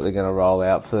that's what they're going to roll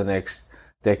out for the next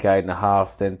decade and a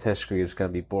half, then Test cricket is going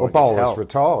to be boring. Well, as hell. Bowler's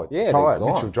retired. Yeah, retired. they're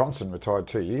gone. Mitchell Johnson retired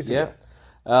 2 years ago.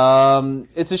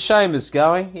 It's a shame it's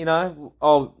going.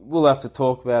 We'll have to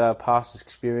talk about our past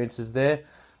experiences there.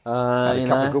 Had a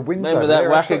couple of good wins remember over that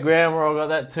there, WACA actually. ground where I got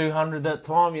that 200 that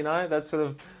time, that sort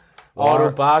of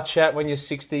idle bar chat when you're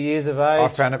 60 years of age. I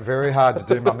found it very hard to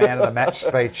do my man of the match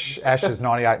speech, Ashes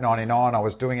 98-99. I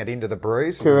was doing it into the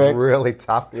breeze. It was really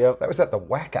tough. Yep. That was at the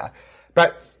WACA.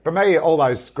 But for me, all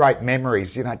those great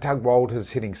memories, Doug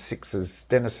Walters hitting sixes,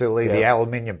 Dennis Ely, the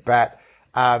aluminium bat.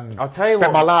 I'll tell you but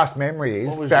what. my last memory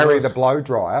is Barry the blow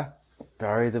dryer.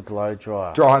 Barry the blow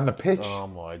dryer. Drying the pitch. Oh,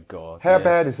 my God. How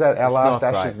bad is that? Our It's last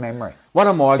not Ashes great. memory. One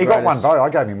of my He got one vote. I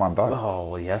gave him one vote. Oh,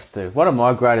 well, he has to. One of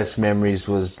my greatest memories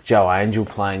was Joe Angel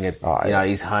playing at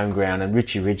his home ground and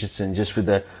Richie Richardson just with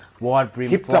the wide brim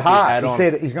Hip to floppy heart. hat He on.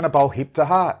 said he's going to bowl hip to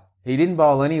heart. He didn't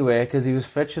bowl anywhere because he was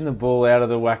fetching the ball out of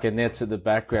the WACA nets at the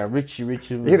background. Richie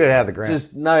Richardson was Hit it out of the ground.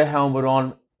 just no helmet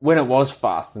on. When it was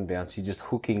fast and bouncy, just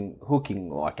hooking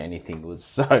like anything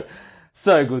was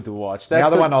so good to watch. That's The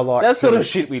other one I like. That sort of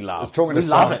shit we love. I was talking we to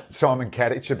love Simon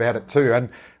Kadich about it too, and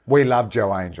we love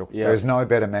Joe Angel. Yeah. There's no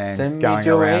better man Send me going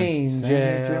Joe around. Angel.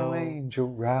 Send me Joe Angel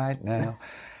right now.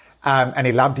 And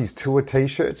he loved his tour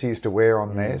T-shirts he used to wear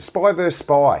on there. Spy vs.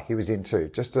 Spy he was into,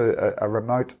 just a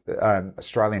remote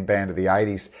Australian band of the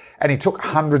 80s. And he took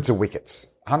hundreds of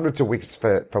wickets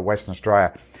for Western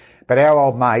Australia. But our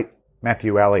old mate,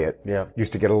 Matthew Elliott,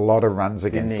 used to get a lot of runs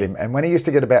against him. And when he used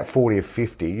to get about 40 or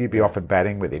 50, you'd be off and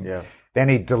batting with him. Yeah. Then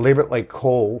he'd deliberately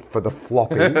call for the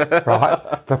floppy,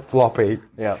 right? The floppy.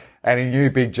 Yeah. And he knew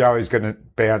Big Joe was going to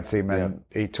bounce him, and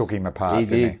he took him apart, He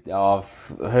didn't did. Oh,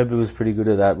 Herbie was pretty good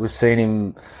at that. We've seen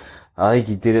him. I think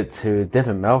he did it to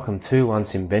Devon Malcolm too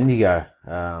once in Bendigo.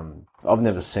 I've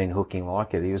never seen hooking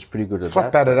like it. He was pretty good at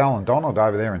Flat that. batted Alan Donald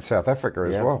over there in South Africa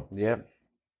as well. Yep.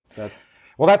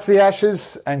 Well, that's the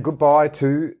Ashes, and goodbye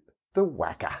to the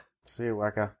WACA. See you,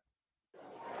 WACA.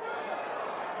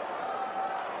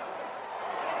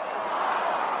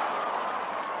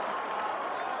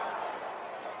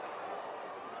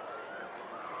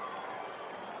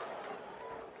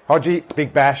 Hodgie,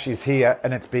 Big Bash is here,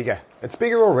 and it's bigger. It's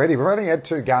bigger already. We've only had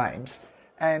 2 games.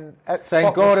 And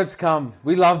thank God it's come.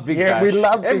 We love Big Bash. Yeah, we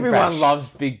love Big Bash. Everyone loves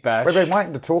Big Bash. We've been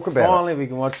waiting to talk about it. Finally, we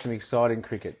can watch some exciting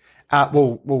cricket.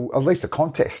 Well, at least a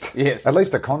contest. Yes. At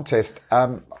least a contest.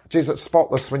 Geez, it's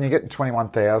spotless when you're getting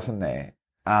 21,000 there.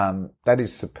 That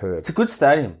is superb. It's a good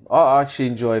stadium. I actually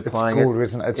enjoy playing it. It's good,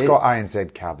 isn't it? It's got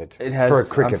ANZ covered. It has, for a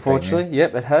cricket unfortunately. venue.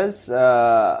 Yep, it has.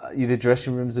 The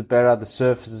dressing rooms are better, the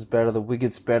surface is better, the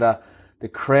wicket's better, the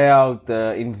crowd,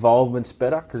 the involvement's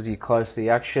better because you're close to the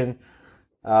action.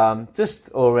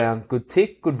 Just all around good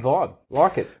tick, good vibe.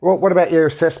 Like it. Well, what about your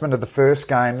assessment of the first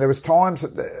game? There was times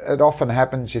it often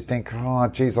happens you think, oh,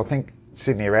 geez, I think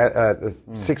Sydney are out, the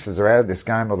Sixers are out of this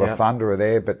game or the Thunder are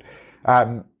there. But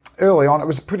early on, it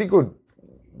was a pretty good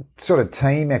sort of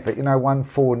team effort.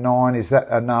 1-4-9, is that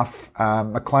enough?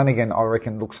 McClanagan, I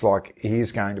reckon, looks like he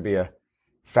is going to be a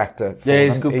factor for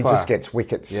he's them. a good He player. just gets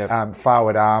wickets. Yep.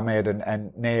 Forward Ahmed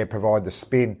and Nair provide the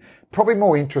spin. Probably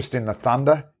more interest in the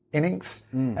Thunder innings.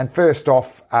 And first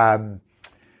off,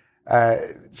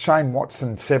 Shane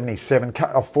Watson, 77,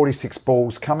 off 46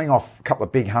 balls, coming off a couple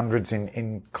of big hundreds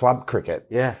in club cricket.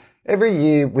 Yeah. Every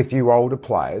year with you older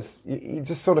players, you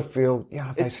just sort of feel, they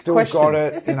It's still question. got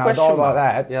it. It's a guy question like mark.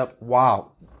 that. Yep.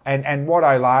 Wow. And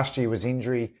Watto last year was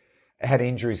had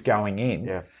injuries going in.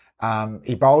 Yeah.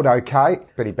 He bowled okay,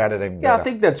 but he batted even better. Yeah, I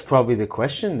think that's probably the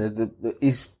question.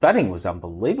 His batting was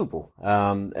unbelievable.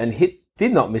 And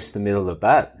did not miss the middle of the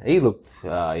bat. He looked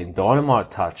in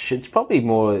dynamite touch. It's probably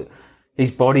more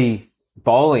his body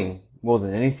bowling more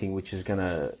than anything, which is going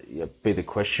to be the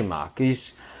question mark.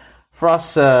 For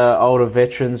us older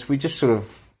veterans, we just sort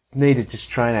of need to just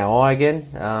train our eye again.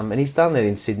 And he's done that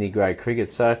in Sydney grade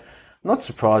cricket. So I'm not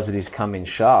surprised that he's come in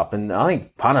sharp. And I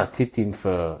think Punter tipped him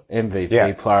for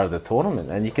MVP player of the tournament.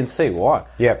 And you can see why.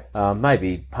 Yep.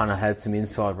 Maybe Punter had some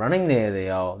inside running there, the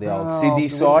old Sydney I wouldn't be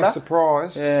sider.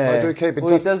 surprised. Yeah. They do keep it.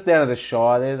 Well, he does down at the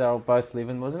Shire there. They were both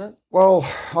living, wasn't it? Well,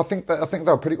 I think they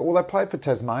were pretty good. Well, they played for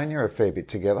Tasmania a fair bit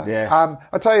together. Yeah.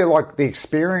 I tell you, the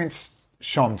experience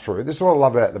shone through. This is what I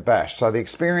love about the Bash. So the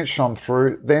experience shone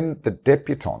through. Then the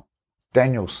debutant,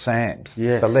 Daniel Sams,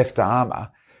 the left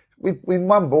armour. With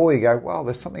one ball, you go, well,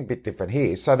 there's something a bit different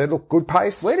here. So they look good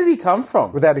pace. Where did he come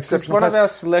from? Without exceptional one pace. of our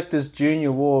selectors,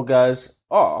 Junior War, goes,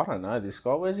 I don't know this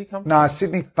guy. Where's he come from? No,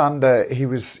 Sydney Thunder, he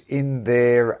was in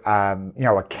their,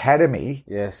 academy.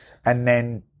 Yes. And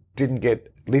then didn't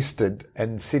get listed,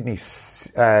 and Sydney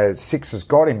Sixers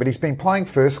got him. But he's been playing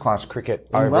first-class cricket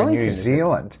over in Wellington, New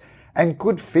Zealand. And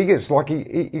good figures.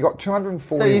 He got 241 runs.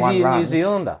 So is he a New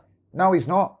Zealander? No, he's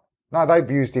not. No, they've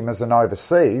used him as an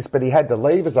overseas, but he had to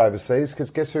leave as overseas because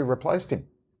guess who replaced him?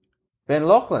 Ben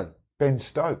Lachlan. Ben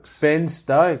Stokes. Ben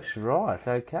Stokes, right,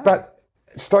 okay. But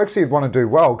Stokesy would want to do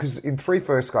well because in 3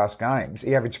 first-class games,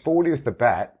 he averaged 40 with the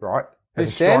bat, right?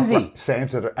 Who's Samsy?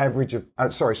 Sam's at an average of,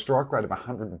 strike rate of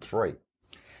 103.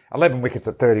 11 wickets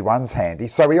at 31's handy.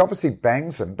 So he obviously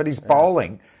bangs them, but he's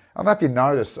bowling. I don't know if you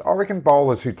noticed, I reckon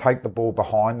bowlers who take the ball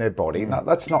behind their body, no,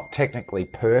 that's not technically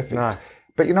perfect. No.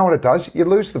 But you know what it does? You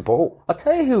lose the ball. I'll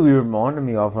tell you who he reminded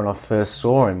me of when I first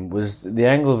saw him was the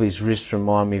angle of his wrist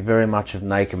reminded me very much of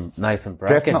Nathan Bracken.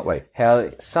 Definitely. How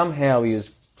somehow he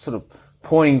was sort of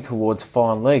pointing towards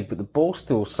fine leg, but the ball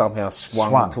still somehow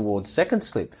swung towards second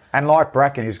slip. And like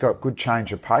Bracken, he's got good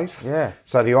change of pace. Yeah.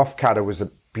 So the off cutter was a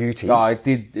beauty. Oh, it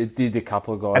did a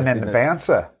couple of guys. And then the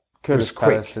bouncer Curtis was quick.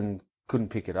 Patterson couldn't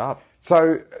pick it up.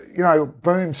 So,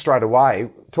 boom straight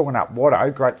away, talking up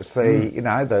Watto, great to see,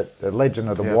 the legend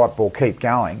of the white ball keep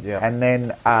going. Yep. And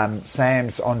then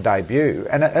Sam's on debut.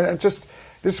 And it just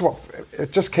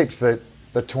keeps the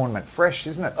tournament fresh,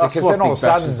 isn't it? That's Because what then all of a Big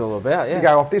Bash sudden, is all about, yeah. you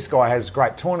go, this guy has a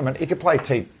great tournament. He could play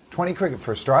T20 cricket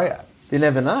for Australia. You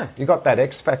never know. You got that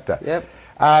X factor. Yep.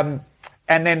 And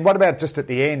then what about just at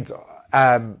the end?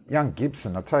 Young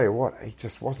Gibson, I'll tell you what, he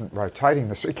just wasn't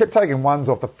rotating he kept taking ones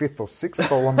off the 5th or 6th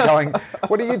ball. I'm going,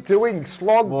 what are you doing?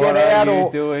 Slog, What get out. are you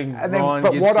doing, and then, Ryan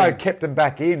but Gibson? Watto kept him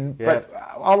back in. Yep. But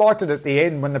I liked it at the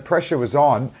end when the pressure was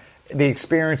on, the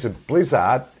experience of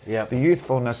Blizzard, Yep. the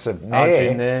youthfulness of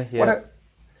Arjun Nair. there, yeah.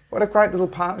 What a great little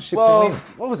partnership to Well, win.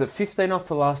 what was it, 15 off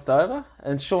the last over?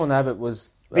 And Sean Abbott was...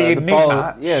 The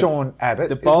enigma, Sean Abbott.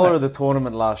 The isn't bowler it? of the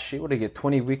tournament last year. What did he get?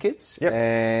 20 wickets. Yep.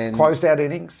 And Closed out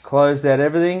innings. Closed out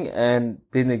everything and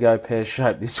didn't go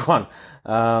pear-shaped, this one.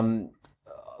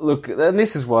 Look, and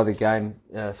this is why the game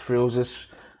thrills us.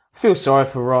 I feel sorry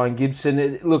for Ryan Gibson.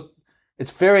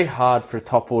 It's very hard for a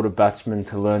top-order batsman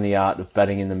to learn the art of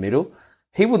batting in the middle.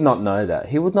 He would not know that.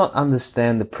 He would not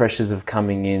understand the pressures of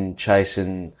coming in,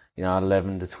 chasing,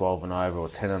 11 to 12 and over or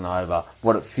 10 and over,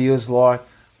 what it feels like,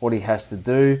 what he has to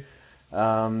do.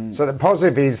 So the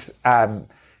positive is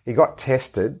He got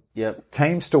tested. Yep.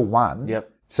 Team still won.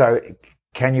 Yep. So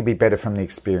can you be better from the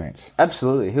experience?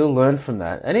 Absolutely. He'll learn from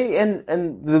that.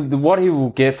 And what he will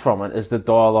get from it is the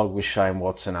dialogue with Shane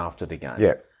Watson after the game.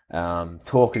 Yeah.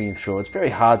 Talking him through. It's very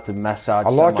hard to massage.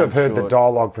 I'd like to have heard short. the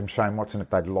dialogue from Shane Watson if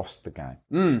they'd lost the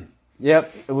game. Yep,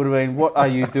 it would have been, what are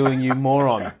you doing, you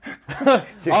moron? I'm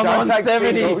on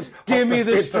 70, give me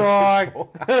the strike.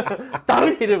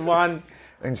 Don't hit it one.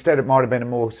 Instead, it might have been a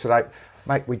more sedate,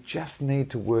 mate, we just need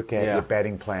to work out your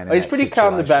batting plan. He's pretty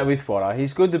calm to bat with, Potter.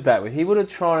 He's good to bat with. He would have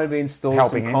tried to install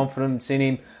Helping some confidence in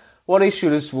him. What he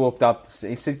should have walked up,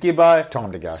 he said, Gibbo,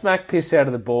 time to go. Smack piss out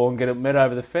of the ball and get it met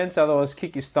over the fence. Otherwise,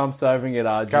 kick your stumps over and get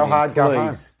RG. Go hard, go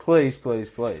home. Please, please,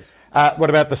 please. What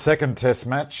about the second test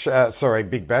match?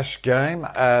 Big Bash game.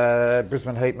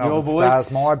 Brisbane Heat, Melbourne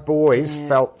Stars. My boys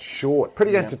felt short.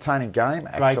 Pretty entertaining game,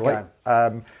 actually. Great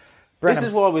game. This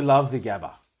is why we love the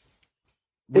Gabba.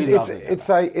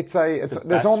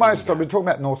 There's almost, we're talking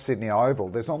about North Sydney Oval,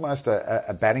 there's almost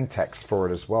a batting tax for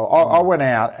it as well. I went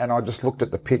out and I just looked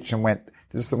at the pitch and went,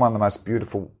 this is one of the most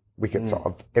beautiful wickets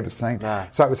I've ever seen. No.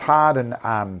 So it was hard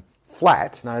and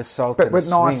flat. No salt, but with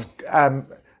nice,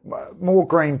 more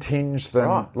green tinge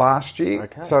than last year.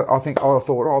 Okay. So I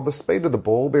thought, the speed of the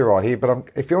ball will be right here, but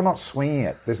if you're not swinging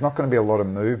it, there's not going to be a lot of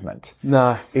movement.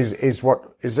 No.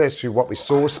 Is actually what we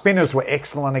saw. Spinners were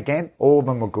excellent again. All of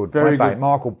them were good. Very good.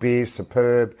 Michael Beers,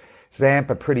 superb.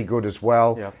 Zampa, pretty good as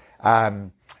well. Yep.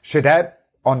 Shadab,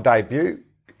 on debut,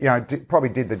 probably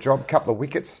did the job. Couple of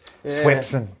wickets. Yeah.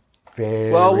 Swepson,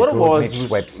 very good. Mitch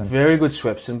Swepson. Very good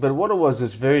Swepson. But what it was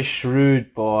very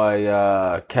shrewd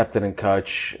by captain and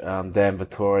coach Dan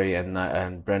Vittori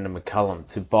and Brendan McCullum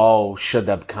to bowl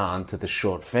Shadab Khan to the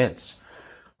short fence,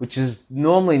 which is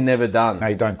normally never done. No,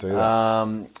 you don't do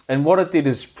that. And what it did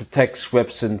is protect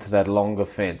Swepson to that longer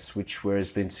fence, where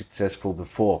has been successful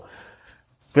before.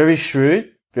 Very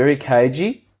shrewd, very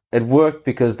cagey. It worked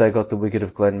because they got the wicket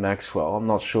of Glenn Maxwell. I'm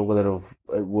not sure whether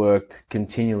it worked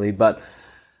continually, but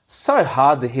so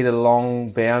hard to hit a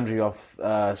long boundary off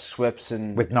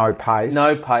Swepson. With no pace.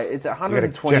 No pace. It's a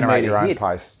 120 generate metre your own hit.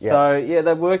 Pace. Yeah. So,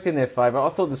 they worked in their favour. I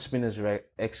thought the spinners were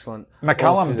excellent.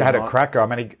 McCullum had a cracker.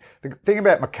 I mean, the thing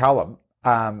about McCullum,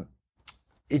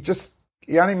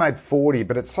 he only made 40,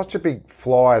 but it's such a big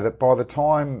flyer that by the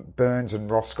time Burns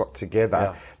and Ross got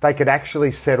together, they could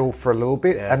actually settle for a little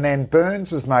bit. Yeah. And then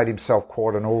Burns has made himself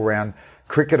quite an all-round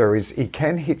cricketer. He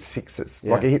can hit sixes.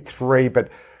 Yeah. Like he hit 3, but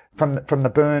from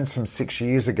the Burns from 6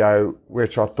 years ago,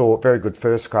 which I thought very good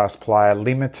first-class player,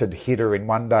 limited hitter in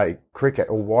one-day cricket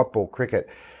or white ball cricket.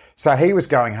 So he was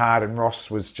going hard and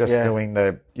Ross was just doing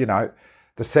the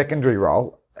secondary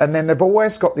role. And then they've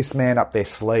always got this man up their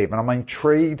sleeve. And I'm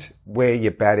intrigued where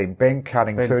you're batting. Ben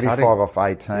Cutting, 35 off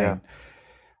 18. Yeah.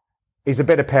 He's a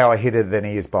better power hitter than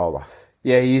he is bowler.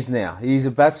 Yeah, he is now. He's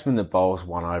a batsman that bowls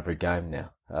one over a game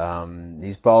now.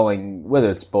 He's bowling,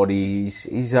 whether it's body,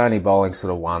 he's only bowling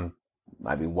sort of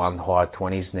maybe one high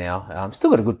 20s now.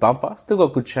 Still got a good bumper, still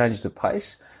got good changes of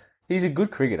pace. He's a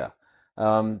good cricketer.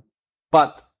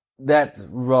 But that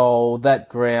role, that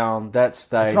ground, that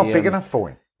stadium... It's not big enough for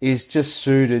him. Is just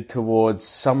suited towards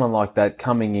someone like that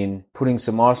coming in, putting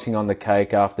some icing on the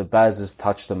cake after Baz has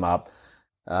touched them up.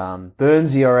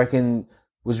 Burnsy, I reckon,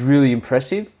 was really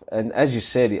impressive. And as you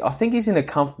said, I think he's in a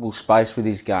comfortable space with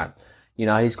his game.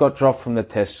 He's got dropped from the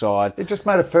test side. He just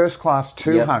made a first-class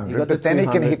 200, but then he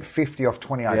can hit 50 off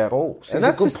 28 balls. He's and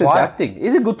that's a good just player. Adapting.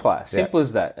 He's a good player, simple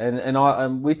as that.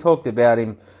 And we talked about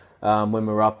him when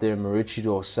we were up there in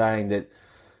Maroochydore, saying that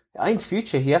in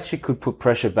future, he actually could put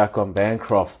pressure back on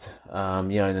Bancroft, in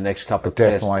the next couple of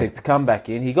tests to come back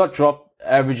in. He got dropped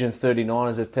averaging 39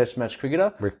 as a test match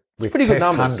cricketer. With pretty good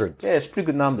numbers. Hundreds. Yeah, it's pretty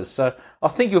good numbers. So I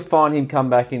think you'll find him come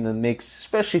back in the mix,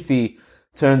 especially if he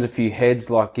turns a few heads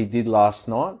like he did last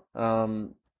night.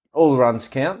 All the runs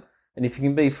count. And if you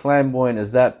can be flamboyant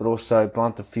as that, but also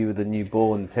blunt a few with the new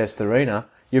ball in the test arena,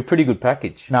 you're a pretty good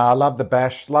package. No, I love the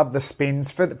bash, love the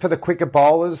spins. For the quicker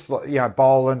bowlers,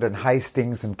 Boland and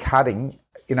Hastings and Cutting,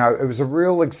 it was a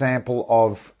real example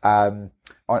of,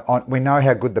 we know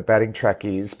how good the batting track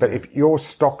is, but if your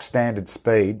stock standard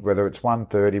speed, whether it's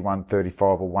 130, 135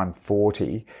 or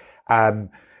 140,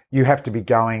 you have to be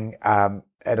going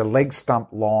at a leg stump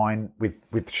line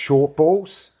with short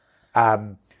balls,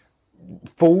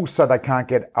 full so they can't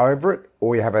get over it,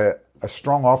 or you have a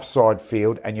strong offside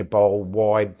field and you bowl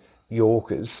wide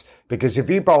Yorkers. Because if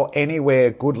you bowl anywhere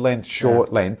good length,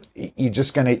 short length, you're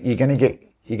gonna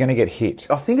get hit.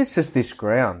 I think it's just this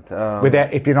ground.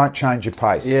 If you don't change your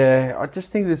pace. Yeah, I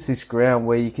just think there's this ground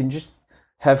where you can just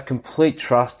have complete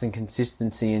trust and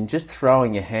consistency and just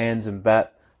throwing your hands and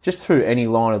bat just through any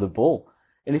line of the ball.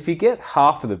 And if you get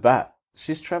half of the bat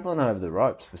she's travelling over the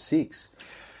ropes for 6.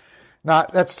 No,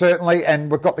 that's certainly,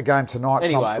 and we've got the game tonight.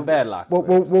 Anyway, bad luck.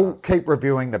 We'll keep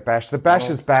reviewing the Bash. The Bash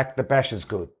is back. The Bash is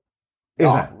good,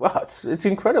 isn't it? Well, it's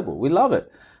incredible. We love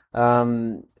it.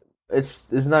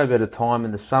 There's no better time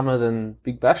in the summer than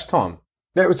Big Bash time.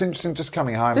 Yeah, it was interesting just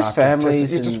coming home. Just after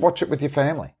families. You just watch it with your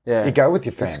family. Yeah. You go with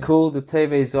your family. It's cool. The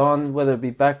TV's on, whether it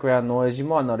be background noise, you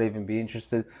might not even be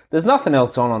interested. There's nothing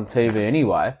else on TV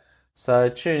anyway. So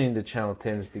tune into Channel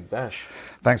 10's Big Bash.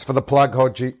 Thanks for the plug,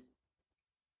 Hodgie.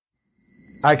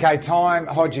 Okay, time,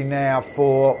 Hodgie, now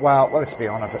for, well, let's be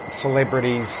honest,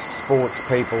 celebrities, sports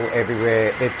people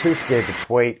everywhere. They're too scared to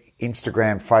tweet,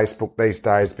 Instagram, Facebook these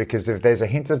days because if there's a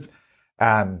hint of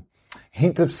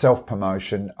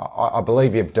self-promotion, I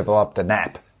believe you've developed an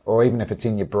app, or even if it's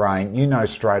in your brain, you know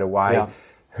straight away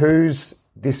who's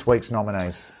this week's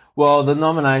nominees. Well, the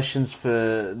nominations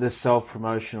for the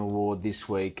Self-Promotion Award this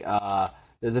week are,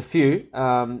 there's a few,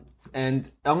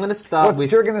 and I'm going to start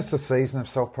with... Do you reckon it's the season of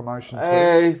self-promotion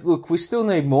too? Look, we still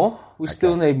need more.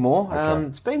 Still need more. Okay.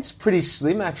 It's been pretty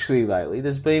slim actually lately.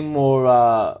 There's been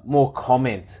more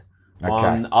comment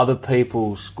on other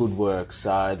people's good work.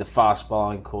 So the fast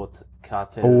bowling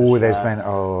cartel. Oh, there's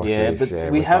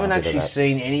been... we haven't actually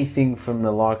seen anything from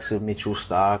the likes of Mitchell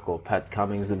Starc or Pat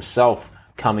Cummins themselves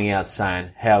coming out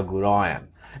saying how good I am.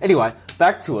 Anyway,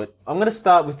 back to it. I'm going to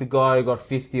start with the guy who got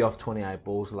 50 off 28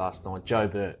 balls last night, Joe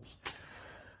Burns.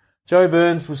 Joe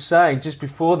Burns was saying just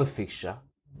before the fixture,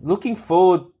 looking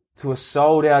forward to a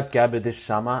sold-out Gabba this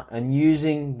summer and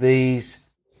using these,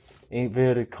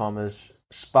 inverted commas,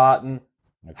 Spartan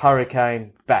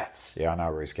Hurricane bats. Yeah, I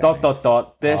know where he's going. ...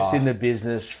 Best in the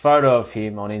business. Photo of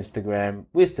him on Instagram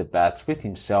with the bats, with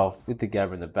himself, with the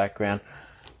Gabba in the background.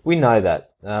 We know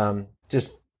that.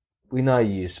 We know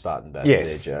you use Spartan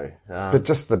bats there, Joe. But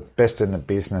just the best in the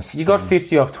business. You got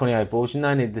 50 off 28 balls. You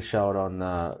don't need to show it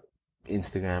on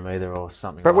Instagram either or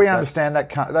something but like we that. Understand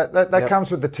that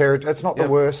comes with the territory. It's not the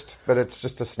worst, but it's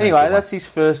just a sneaky Anyway, one. that's his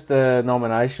first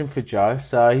nomination for Joe.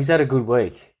 So he's had a good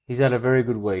week. He's had a very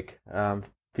good week.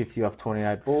 50 off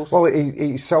 28 balls. Well,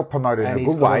 he self-promoted in a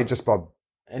good way just by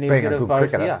being a good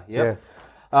cricketer. Yeah.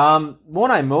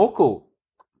 Morné Morkel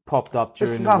popped up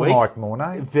during the week. This is unlike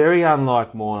Morné. Very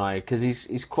unlike Morné because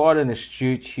he's quite an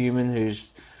astute human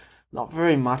who's not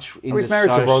very much in he's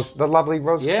married to the lovely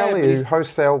Ros Kelly who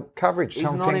hosts our coverage.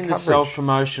 He's not in the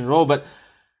self-promotion at all, but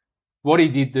what he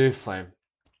did do, Flem,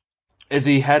 is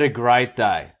he had a great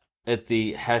day at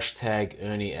the hashtag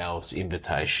Ernie Els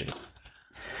invitation.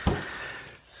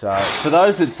 So, for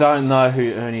those that don't know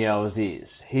who Ernie Els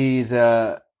is, he's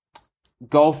a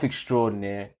golf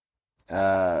extraordinaire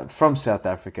from South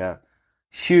Africa,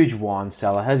 huge wine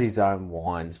cellar, has his own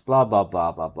wines, blah, blah,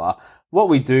 blah, blah, blah. What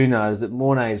we do know is that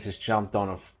Morné's just jumped on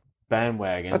a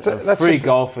bandwagon of free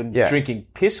golf and drinking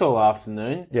piss all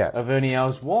afternoon of Ernie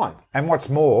Els wine. And what's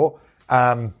more,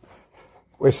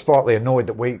 we're slightly annoyed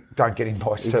that we don't get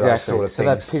invited to those sort of things. So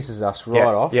that pisses us right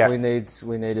off. Yeah. We need to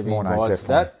be invited to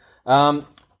that.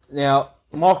 Now,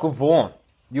 Michael Vaughan,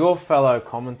 your fellow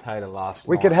commentator last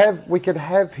night. We could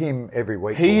have him every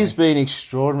week. He's been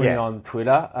extraordinary on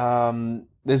Twitter.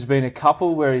 There's been a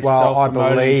couple where he's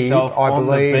self-promoted himself on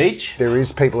the beach. There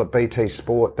is people at BT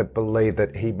Sport that believe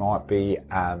that he might be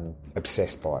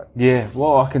obsessed by it. Yeah,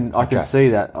 well, I can see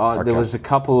that. There was a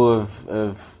couple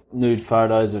of nude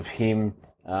photos of him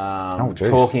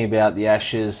talking about the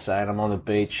Ashes, saying I'm on the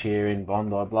beach here in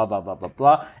Bondi, blah, blah, blah, blah,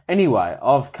 blah. Anyway,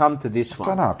 I've come to this one.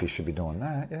 I don't know if you should be doing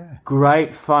that, yeah.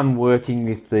 Great fun working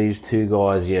with these two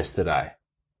guys yesterday.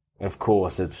 Of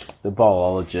course, it's the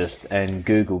bowlologist and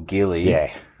Google Gilly.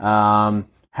 Yeah.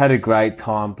 Had a great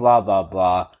time, blah, blah,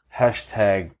 blah.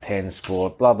 Hashtag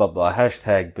 10sport, blah, blah, blah.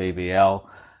 Hashtag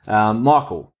BBL.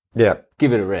 Michael. Yeah.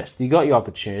 Give it a rest. You got your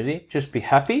opportunity. Just be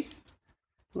happy.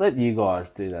 Let you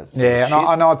guys do that sort of shit.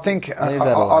 And I think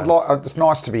I'd like. It's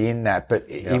nice to be in that, but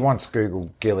he wants Google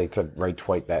Gilly to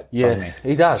retweet that, doesn't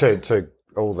he? He does. To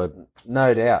all the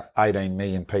no doubt 18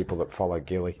 million people that follow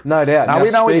Gilly. No doubt. No,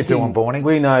 we know what you're doing, Vaughnie.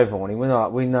 We know,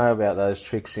 Vaughnie. We know about those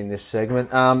tricks in this segment.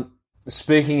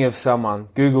 Speaking of someone,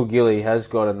 Google Gilly has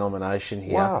got a nomination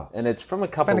here. Wow. And it's from a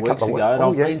couple of weeks ago. And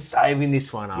I've been saving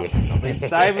this one up. I've been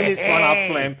saving this one up,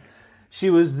 Flem. She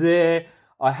was there.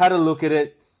 I had a look at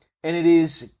it. And it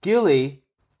is Gilly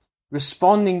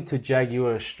responding to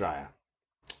Jaguar Australia.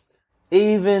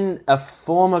 Even a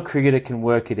former cricketer can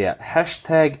work it out.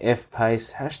 Hashtag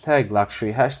F-Pace, hashtag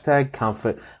luxury, hashtag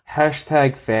comfort,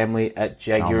 hashtag family at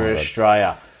Jaguar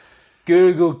Australia.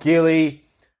 Google Gilly,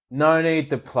 no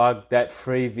need to plug that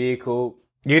free vehicle.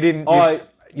 You didn't...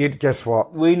 You'd guess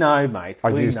what? We know, mate. I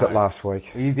used it last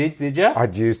week. You did you?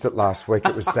 I'd used it last week.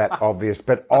 It was that obvious.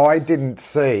 But I didn't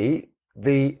see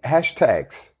the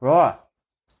hashtags. Right.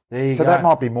 There you So go. that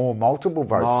might be more multiple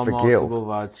votes for Gil. Multiple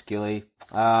votes, Gilly.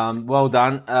 Well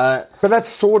done. But that's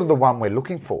sort of the one we're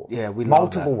looking for. Yeah, we love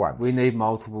multiple that. ones. We need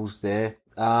multiples there.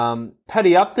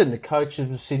 Paddy Upton, the coach of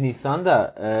the Sydney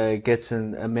Thunder, gets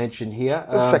a mention here.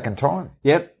 The second time.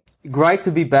 Yep. Great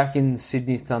to be back in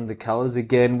Sydney Thunder colours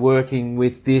again, working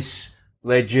with this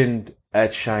legend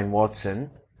at Shane Watson.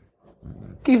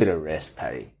 Give it a rest,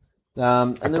 Paddy.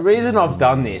 And the reason I've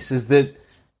done this is that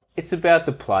it's about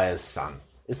the player's son.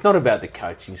 It's not about the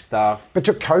coaching staff. But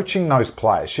you're coaching those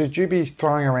players. Should you be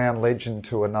throwing around legend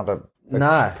to another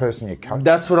person you coach?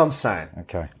 That's what I'm saying.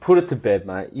 Okay. Put it to bed,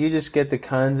 mate. You just get the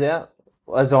cones out,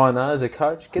 as I know, as a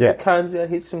coach. Get the cones out,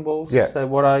 hit some balls. Yeah. Say,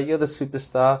 you're the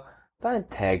superstar. Don't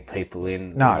tag people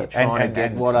in when you're trying to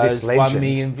get this 1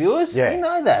 million viewers. Yeah. We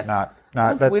know that.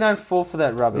 No, we don't fall for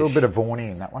that rubbish. A little bit of Varney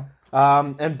in that one.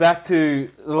 And back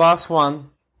to the last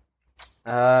one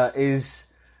is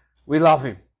we love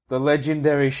him. The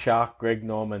legendary shark, Greg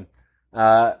Norman.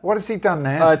 What has he done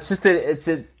now? It's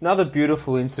another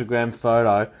beautiful Instagram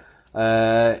photo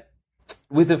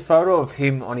with a photo of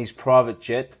him on his private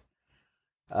jet,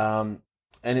 and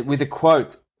with a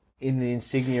quote in the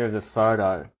insignia of the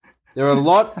photo. There are a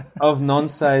lot of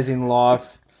nonsays in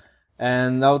life,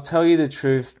 and they'll tell you the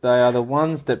truth. They are the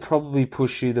ones that probably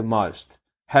push you the most.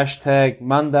 #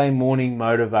 Monday morning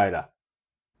motivator.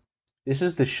 This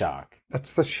is the shark.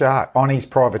 That's the shark on his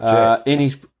private jet.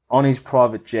 On his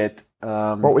private jet.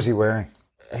 What was he wearing?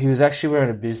 He was actually wearing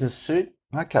a business suit.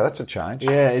 Okay, that's a change.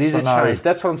 Yeah, it is a change.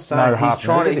 That's what I'm saying.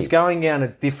 No he's going down a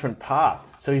different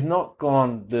path. So he's not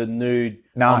gone the nude,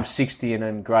 I'm 60 and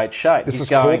in great shape. This is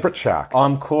corporate shark.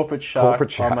 I'm corporate shark.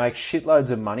 Corporate shark. I make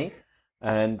shitloads of money.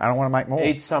 And I don't want to make more.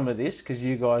 Eat some of this because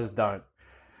you guys don't.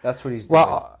 That's what he's doing.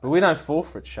 But we don't fall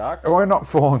for it, Shark. We're not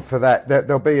falling for that.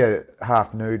 There'll be a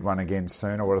half nude one again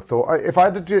soon, I would have thought. If I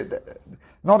had to do,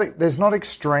 there's not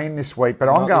extreme this week, but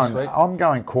I'm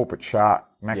going corporate shark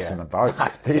maximum votes.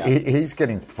 He's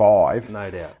getting 5.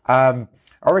 No doubt.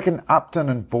 I reckon Upton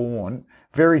and Vaughan,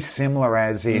 very similar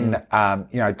as in,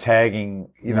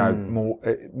 tagging,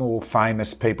 more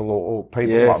famous people or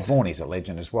people like Vaughan is a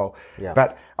legend as well. Yeah.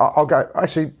 But I'll go,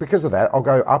 actually, because of that, I'll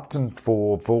go Upton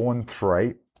 4, Vaughan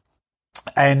 3.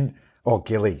 And,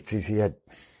 Gilly, geez, he had,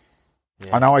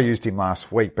 I know I used him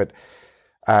last week, but,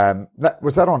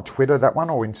 was that on Twitter, that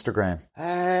one, or Instagram?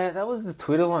 That was the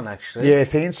Twitter one, actually. Yeah,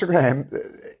 see, Instagram.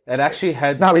 It actually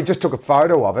had. No, he just took a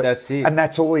photo of it. That's it. And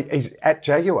that's all he's at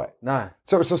Jaguar. No.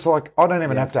 So it's just like, I don't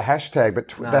even have to hashtag, but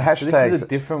the hashtags. So this is a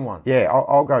different one. Yeah,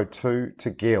 I'll go 2 to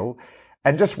Gil.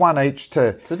 And just 1 each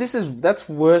to... So that's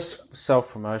worse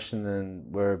self-promotion than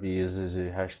Werribee uses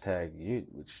who hashtag you,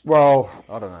 which... Well,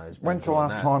 I don't know. When's the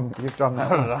last time you've done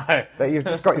that? I don't know. That you've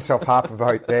just got yourself half a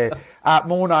vote there.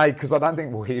 Mornay, because I don't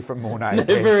think we'll hear from Mornay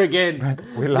Never again.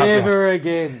 We love Never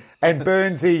again. And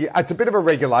Burnsy, it's a bit of a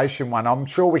regulation one. I'm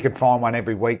sure we can find one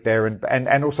every week there.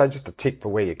 And also just a tip for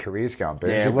where your career's going,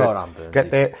 Burnsy. Yeah, well done, Burnsy. Get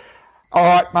there. All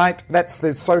right, mate. That's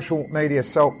the Social Media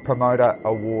Self-Promoter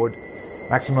Award.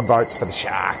 Maximum votes for the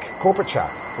Shark. Corporate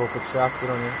Shark. Corporate Shark, good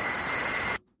on you.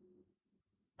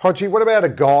 Hodgie, what about a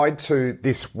guide to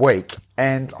this week?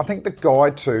 And I think the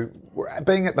guide to,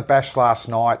 being at the Bash last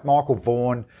night, Michael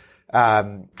Vaughan,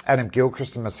 Adam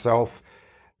Gilchrist and myself,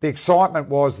 the excitement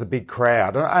was the big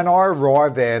crowd. And I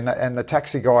arrived there and the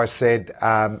taxi guy said,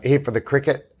 here for the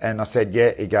cricket. And I said,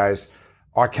 yeah. He goes,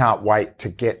 I can't wait to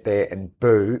get there and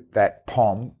boo that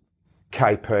Pom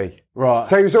KP. Right.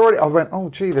 So he was already, I went, oh,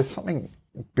 gee, there's something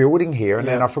building here. And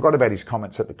then I forgot about his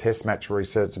comments at the test match where he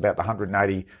said it's about the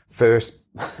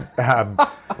 181st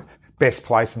best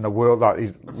place in the world, like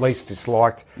he's least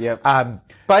disliked. Yep.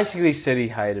 Basically said he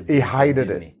hated it. He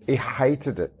hated it. He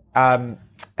hated it.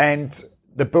 And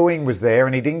the booing was there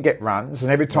and he didn't get runs.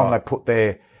 And every time they put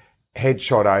their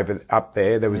headshot up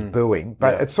there was booing.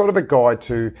 But it's sort of a guide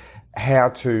to how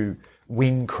to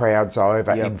win crowds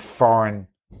over in foreign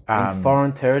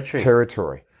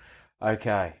territory.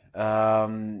 Okay.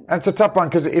 And it's a tough one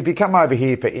because if you come over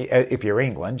here if you're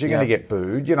England, you're going to get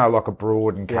booed, like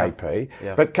abroad and KP.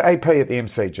 Yep. But KP at the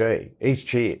MCG, he's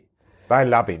cheered. They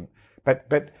love him.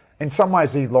 But in some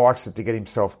ways he likes it to get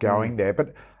himself going there.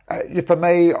 But for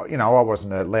me, I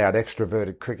wasn't a loud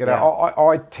extroverted cricketer. Yeah.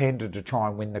 I tended to try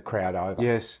and win the crowd over.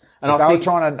 Yes. And if they were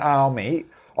trying to nail me,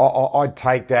 I'd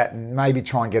take that and maybe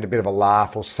try and get a bit of a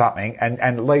laugh or something. And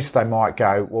at least they might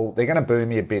go, well, they're going to boo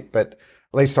me a bit, but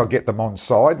at least I'll get them on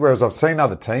side. Whereas I've seen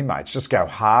other teammates just go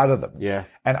hard at them. Yeah.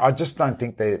 And I just don't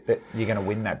think that you're going to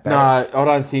win that battle. No, I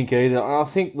don't think either. And I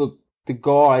think, look, the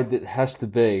guide that has to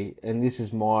be, and this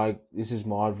is my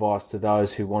advice to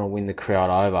those who want to win the crowd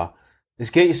over,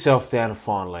 is get yourself down a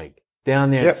fine leg. down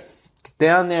there. Yep.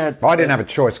 Down there. I didn't have a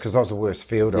choice because I was the worst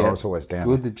fielder. Yeah, I was always down.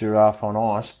 Good, the giraffe on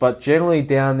ice. But generally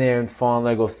down there in fine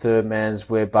leg or third man's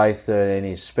where Bay 13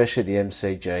 is, especially at the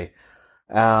MCG.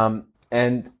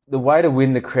 And the way to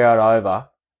win the crowd over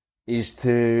is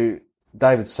to,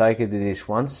 David Saker did this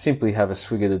once, simply have a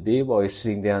swig of the beer while you're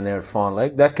sitting down there at fine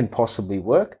leg. That can possibly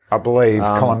work. I believe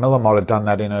Colin Miller might have done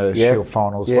that in a Shield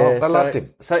final as well. They loved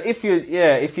him. So if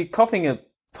you're copping a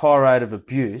tirade of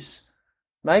abuse,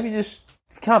 maybe just,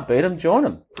 if you can't beat them, join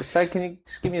them. Just say, can you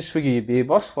just give me a swig of your beer,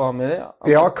 boss, while I'm there?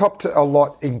 I copped a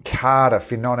lot in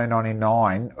Cardiff in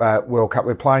 1999 World Cup.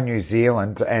 We're playing New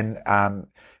Zealand, and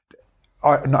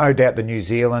no doubt the New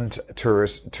Zealand tour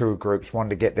groups wanted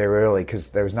to get there early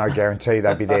because there was no guarantee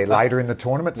they'd be there later in the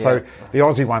tournament. Yeah. So the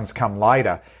Aussie ones come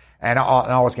later, and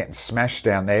I was getting smashed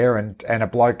down there, and a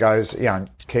bloke goes,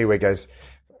 Kiwi goes,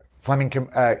 Fleming,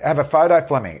 have a photo,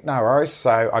 Fleming. No worries.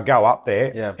 So I go up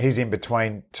there. Yeah. He's in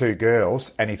between two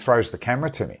girls, and he throws the camera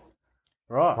to me.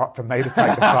 Right, for me to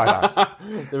take the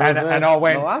photo. and I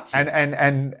went,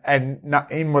 and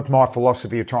in with my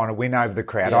philosophy of trying to win over the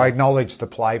crowd, I acknowledged the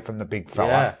play from the big fella.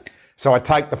 Yeah. So I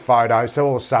take the photo, so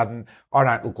all of a sudden, I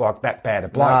don't look like that bad a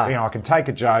bloke. No. I can take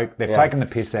a joke. They've taken the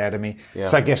piss out of me. Yeah.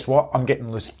 So guess what? I'm getting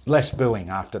less booing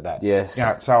after that. Yes.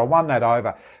 So I won that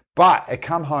over. But it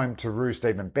come home to roost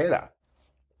even better.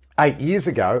 8 years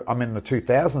ago, I'm in the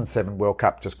 2007 World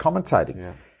Cup just commentating.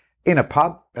 Yeah. In a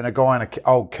pub, and a guy in an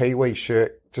old Kiwi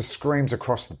shirt just screams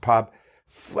across the pub,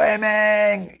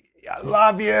 Fleming, I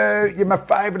love you. You're my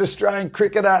favourite Australian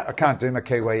cricketer. I can't do my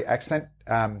Kiwi accent.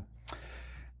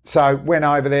 So went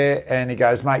over there, and he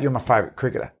goes, mate, you're my favourite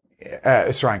cricketer.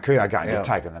 Australian cricketer. I go, you're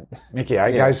taking the mickey.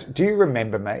 He goes, do you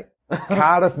remember me?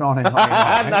 Cardiff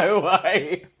 1999. No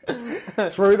way.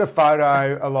 Threw the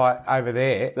photo over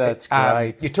there. That's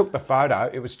great. You took the photo.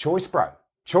 It was Choice Bro.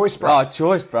 Choice Bro. Oh,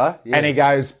 Choice Bro. Yeah. And he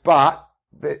goes, but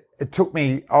it took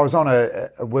me, I was on a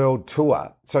world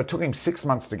tour, so it took him 6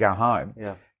 months to go home.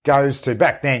 Yeah. Goes to,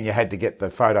 back then you had to get the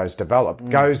photos developed.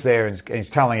 Goes there and he's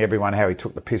telling everyone how he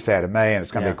took the piss out of me, and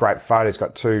it's going to be a great photo. He's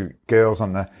got two girls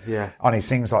on his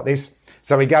things like this.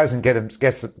 So he goes and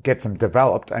gets them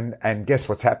developed, and guess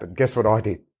what's happened? Guess what I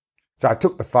did? So I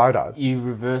took the photo. You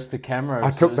reversed the camera.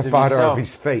 I took the photo of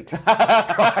his feet.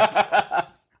 Right.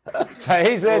 So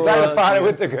he's there taking a photo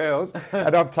with the girls,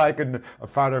 and I've taken a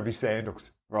photo of his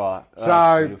sandals. Right.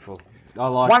 That's beautiful. I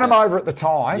like won him over at the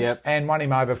time, and won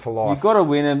him over for life. You've got to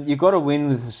win him. You've got to win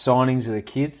with the signings of the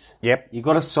kids. Yep. You've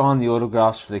got to sign the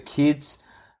autographs for the kids.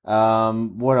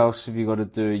 What else have you got to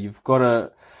do? You've got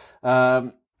to...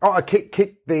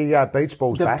 kick the beach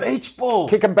balls back. The beach ball.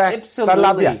 Kick them back. Absolutely. They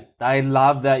love you. They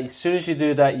love that. As soon as you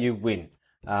do that, you win.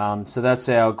 So that's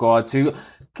our guide too.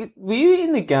 Were you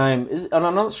in the game? And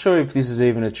I'm not sure if this is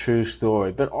even a true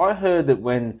story, but I heard that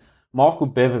when Michael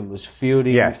Bevan was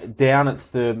fielding down at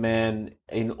third man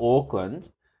in Auckland,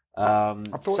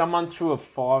 someone threw a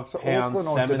 5 pound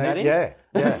salmon at him.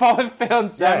 Yeah. 5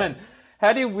 pound salmon. Yeah.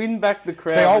 How do you win back the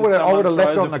crowd? See, I would have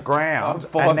left on the ground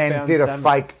and then did a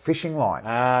fake fishing line.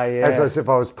 As if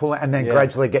I was pulling, and then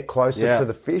gradually get closer to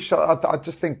the fish. I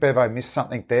just think Bevo missed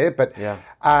something there, but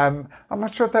I'm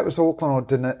not sure if that was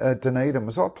Auckland or Dunedin.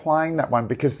 Was I playing that one?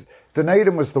 Because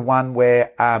Dunedin was the one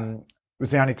where it was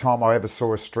the only time I ever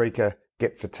saw a streaker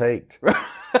get fatigued.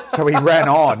 So he ran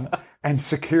on, and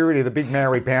security, the big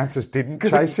Maori bouncers, didn't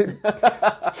chase him.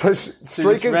 So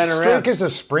streakers are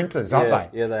sprinters, aren't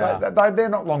they? Yeah, they are. They're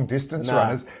not long distance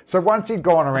runners. So once he'd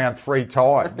gone around 3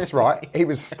 times, right, he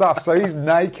was stuffed. So he's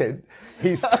naked,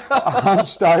 he's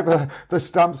hunched over the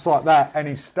stumps like that, and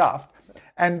he's stuffed.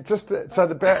 And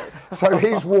so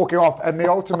he's walking off, and the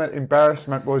ultimate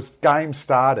embarrassment was game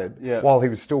started while he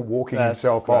was still walking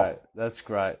himself off. That's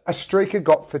great. A streaker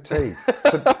got fatigued.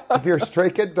 So if you're a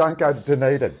streaker, don't go to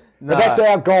Dunedin. No, but that's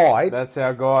our guide. That's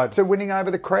our guide to winning over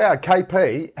the crowd.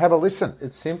 KP, have a listen.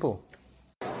 It's simple.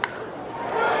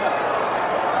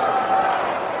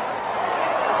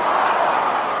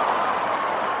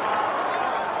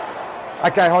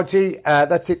 Okay, Hodgie,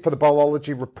 that's it for the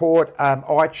Bowlology Report.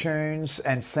 iTunes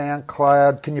and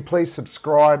SoundCloud. Can you please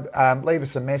subscribe? Leave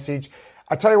us a message.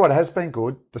 I tell you what has been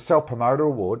good, the Self-Promoter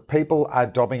Award. People are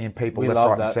dobbing in people left,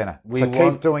 right and centre. So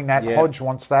keep doing that. Yeah. Hodge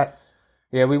wants that.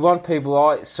 Yeah, we want people.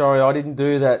 I didn't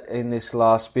do that in this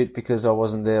last bit because I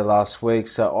wasn't there last week,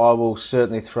 so I will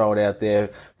certainly throw it out there.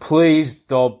 Please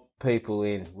dob people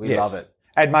in. We love it.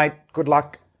 And, mate, good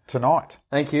luck tonight.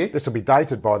 Thank you. This will be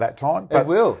dated by that time. But it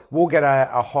will. We'll get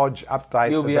a Hodge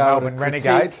update You'll of be the able Melbourne to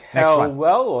Renegades. How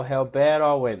well or how bad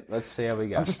I went. Let's see how we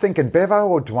go. I'm just thinking Bevo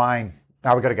or Dwayne.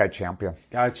 No, we've got to go champion.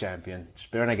 Go champion.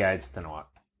 It's Renegades tonight.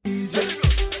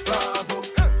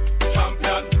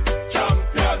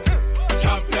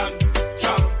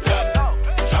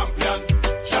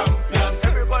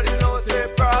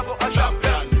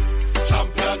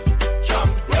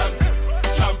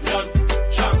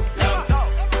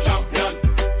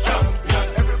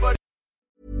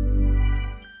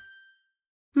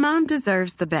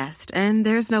 deserves the best, and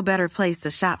there's no better place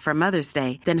to shop for Mother's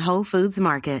Day than Whole Foods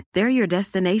Market. They're your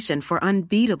destination for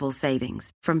unbeatable savings,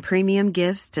 from premium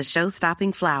gifts to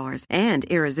show-stopping flowers and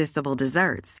irresistible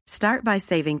desserts. Start by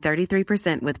saving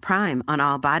 33% with Prime on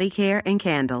all body care and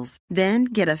candles. Then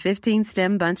get a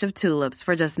 15-stem bunch of tulips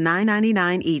for just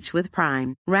 $9.99 each with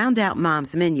Prime. Round out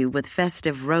Mom's menu with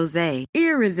festive rosé,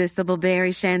 irresistible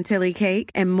berry chantilly cake,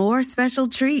 and more special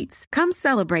treats. Come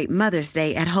celebrate Mother's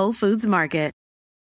Day at Whole Foods Market.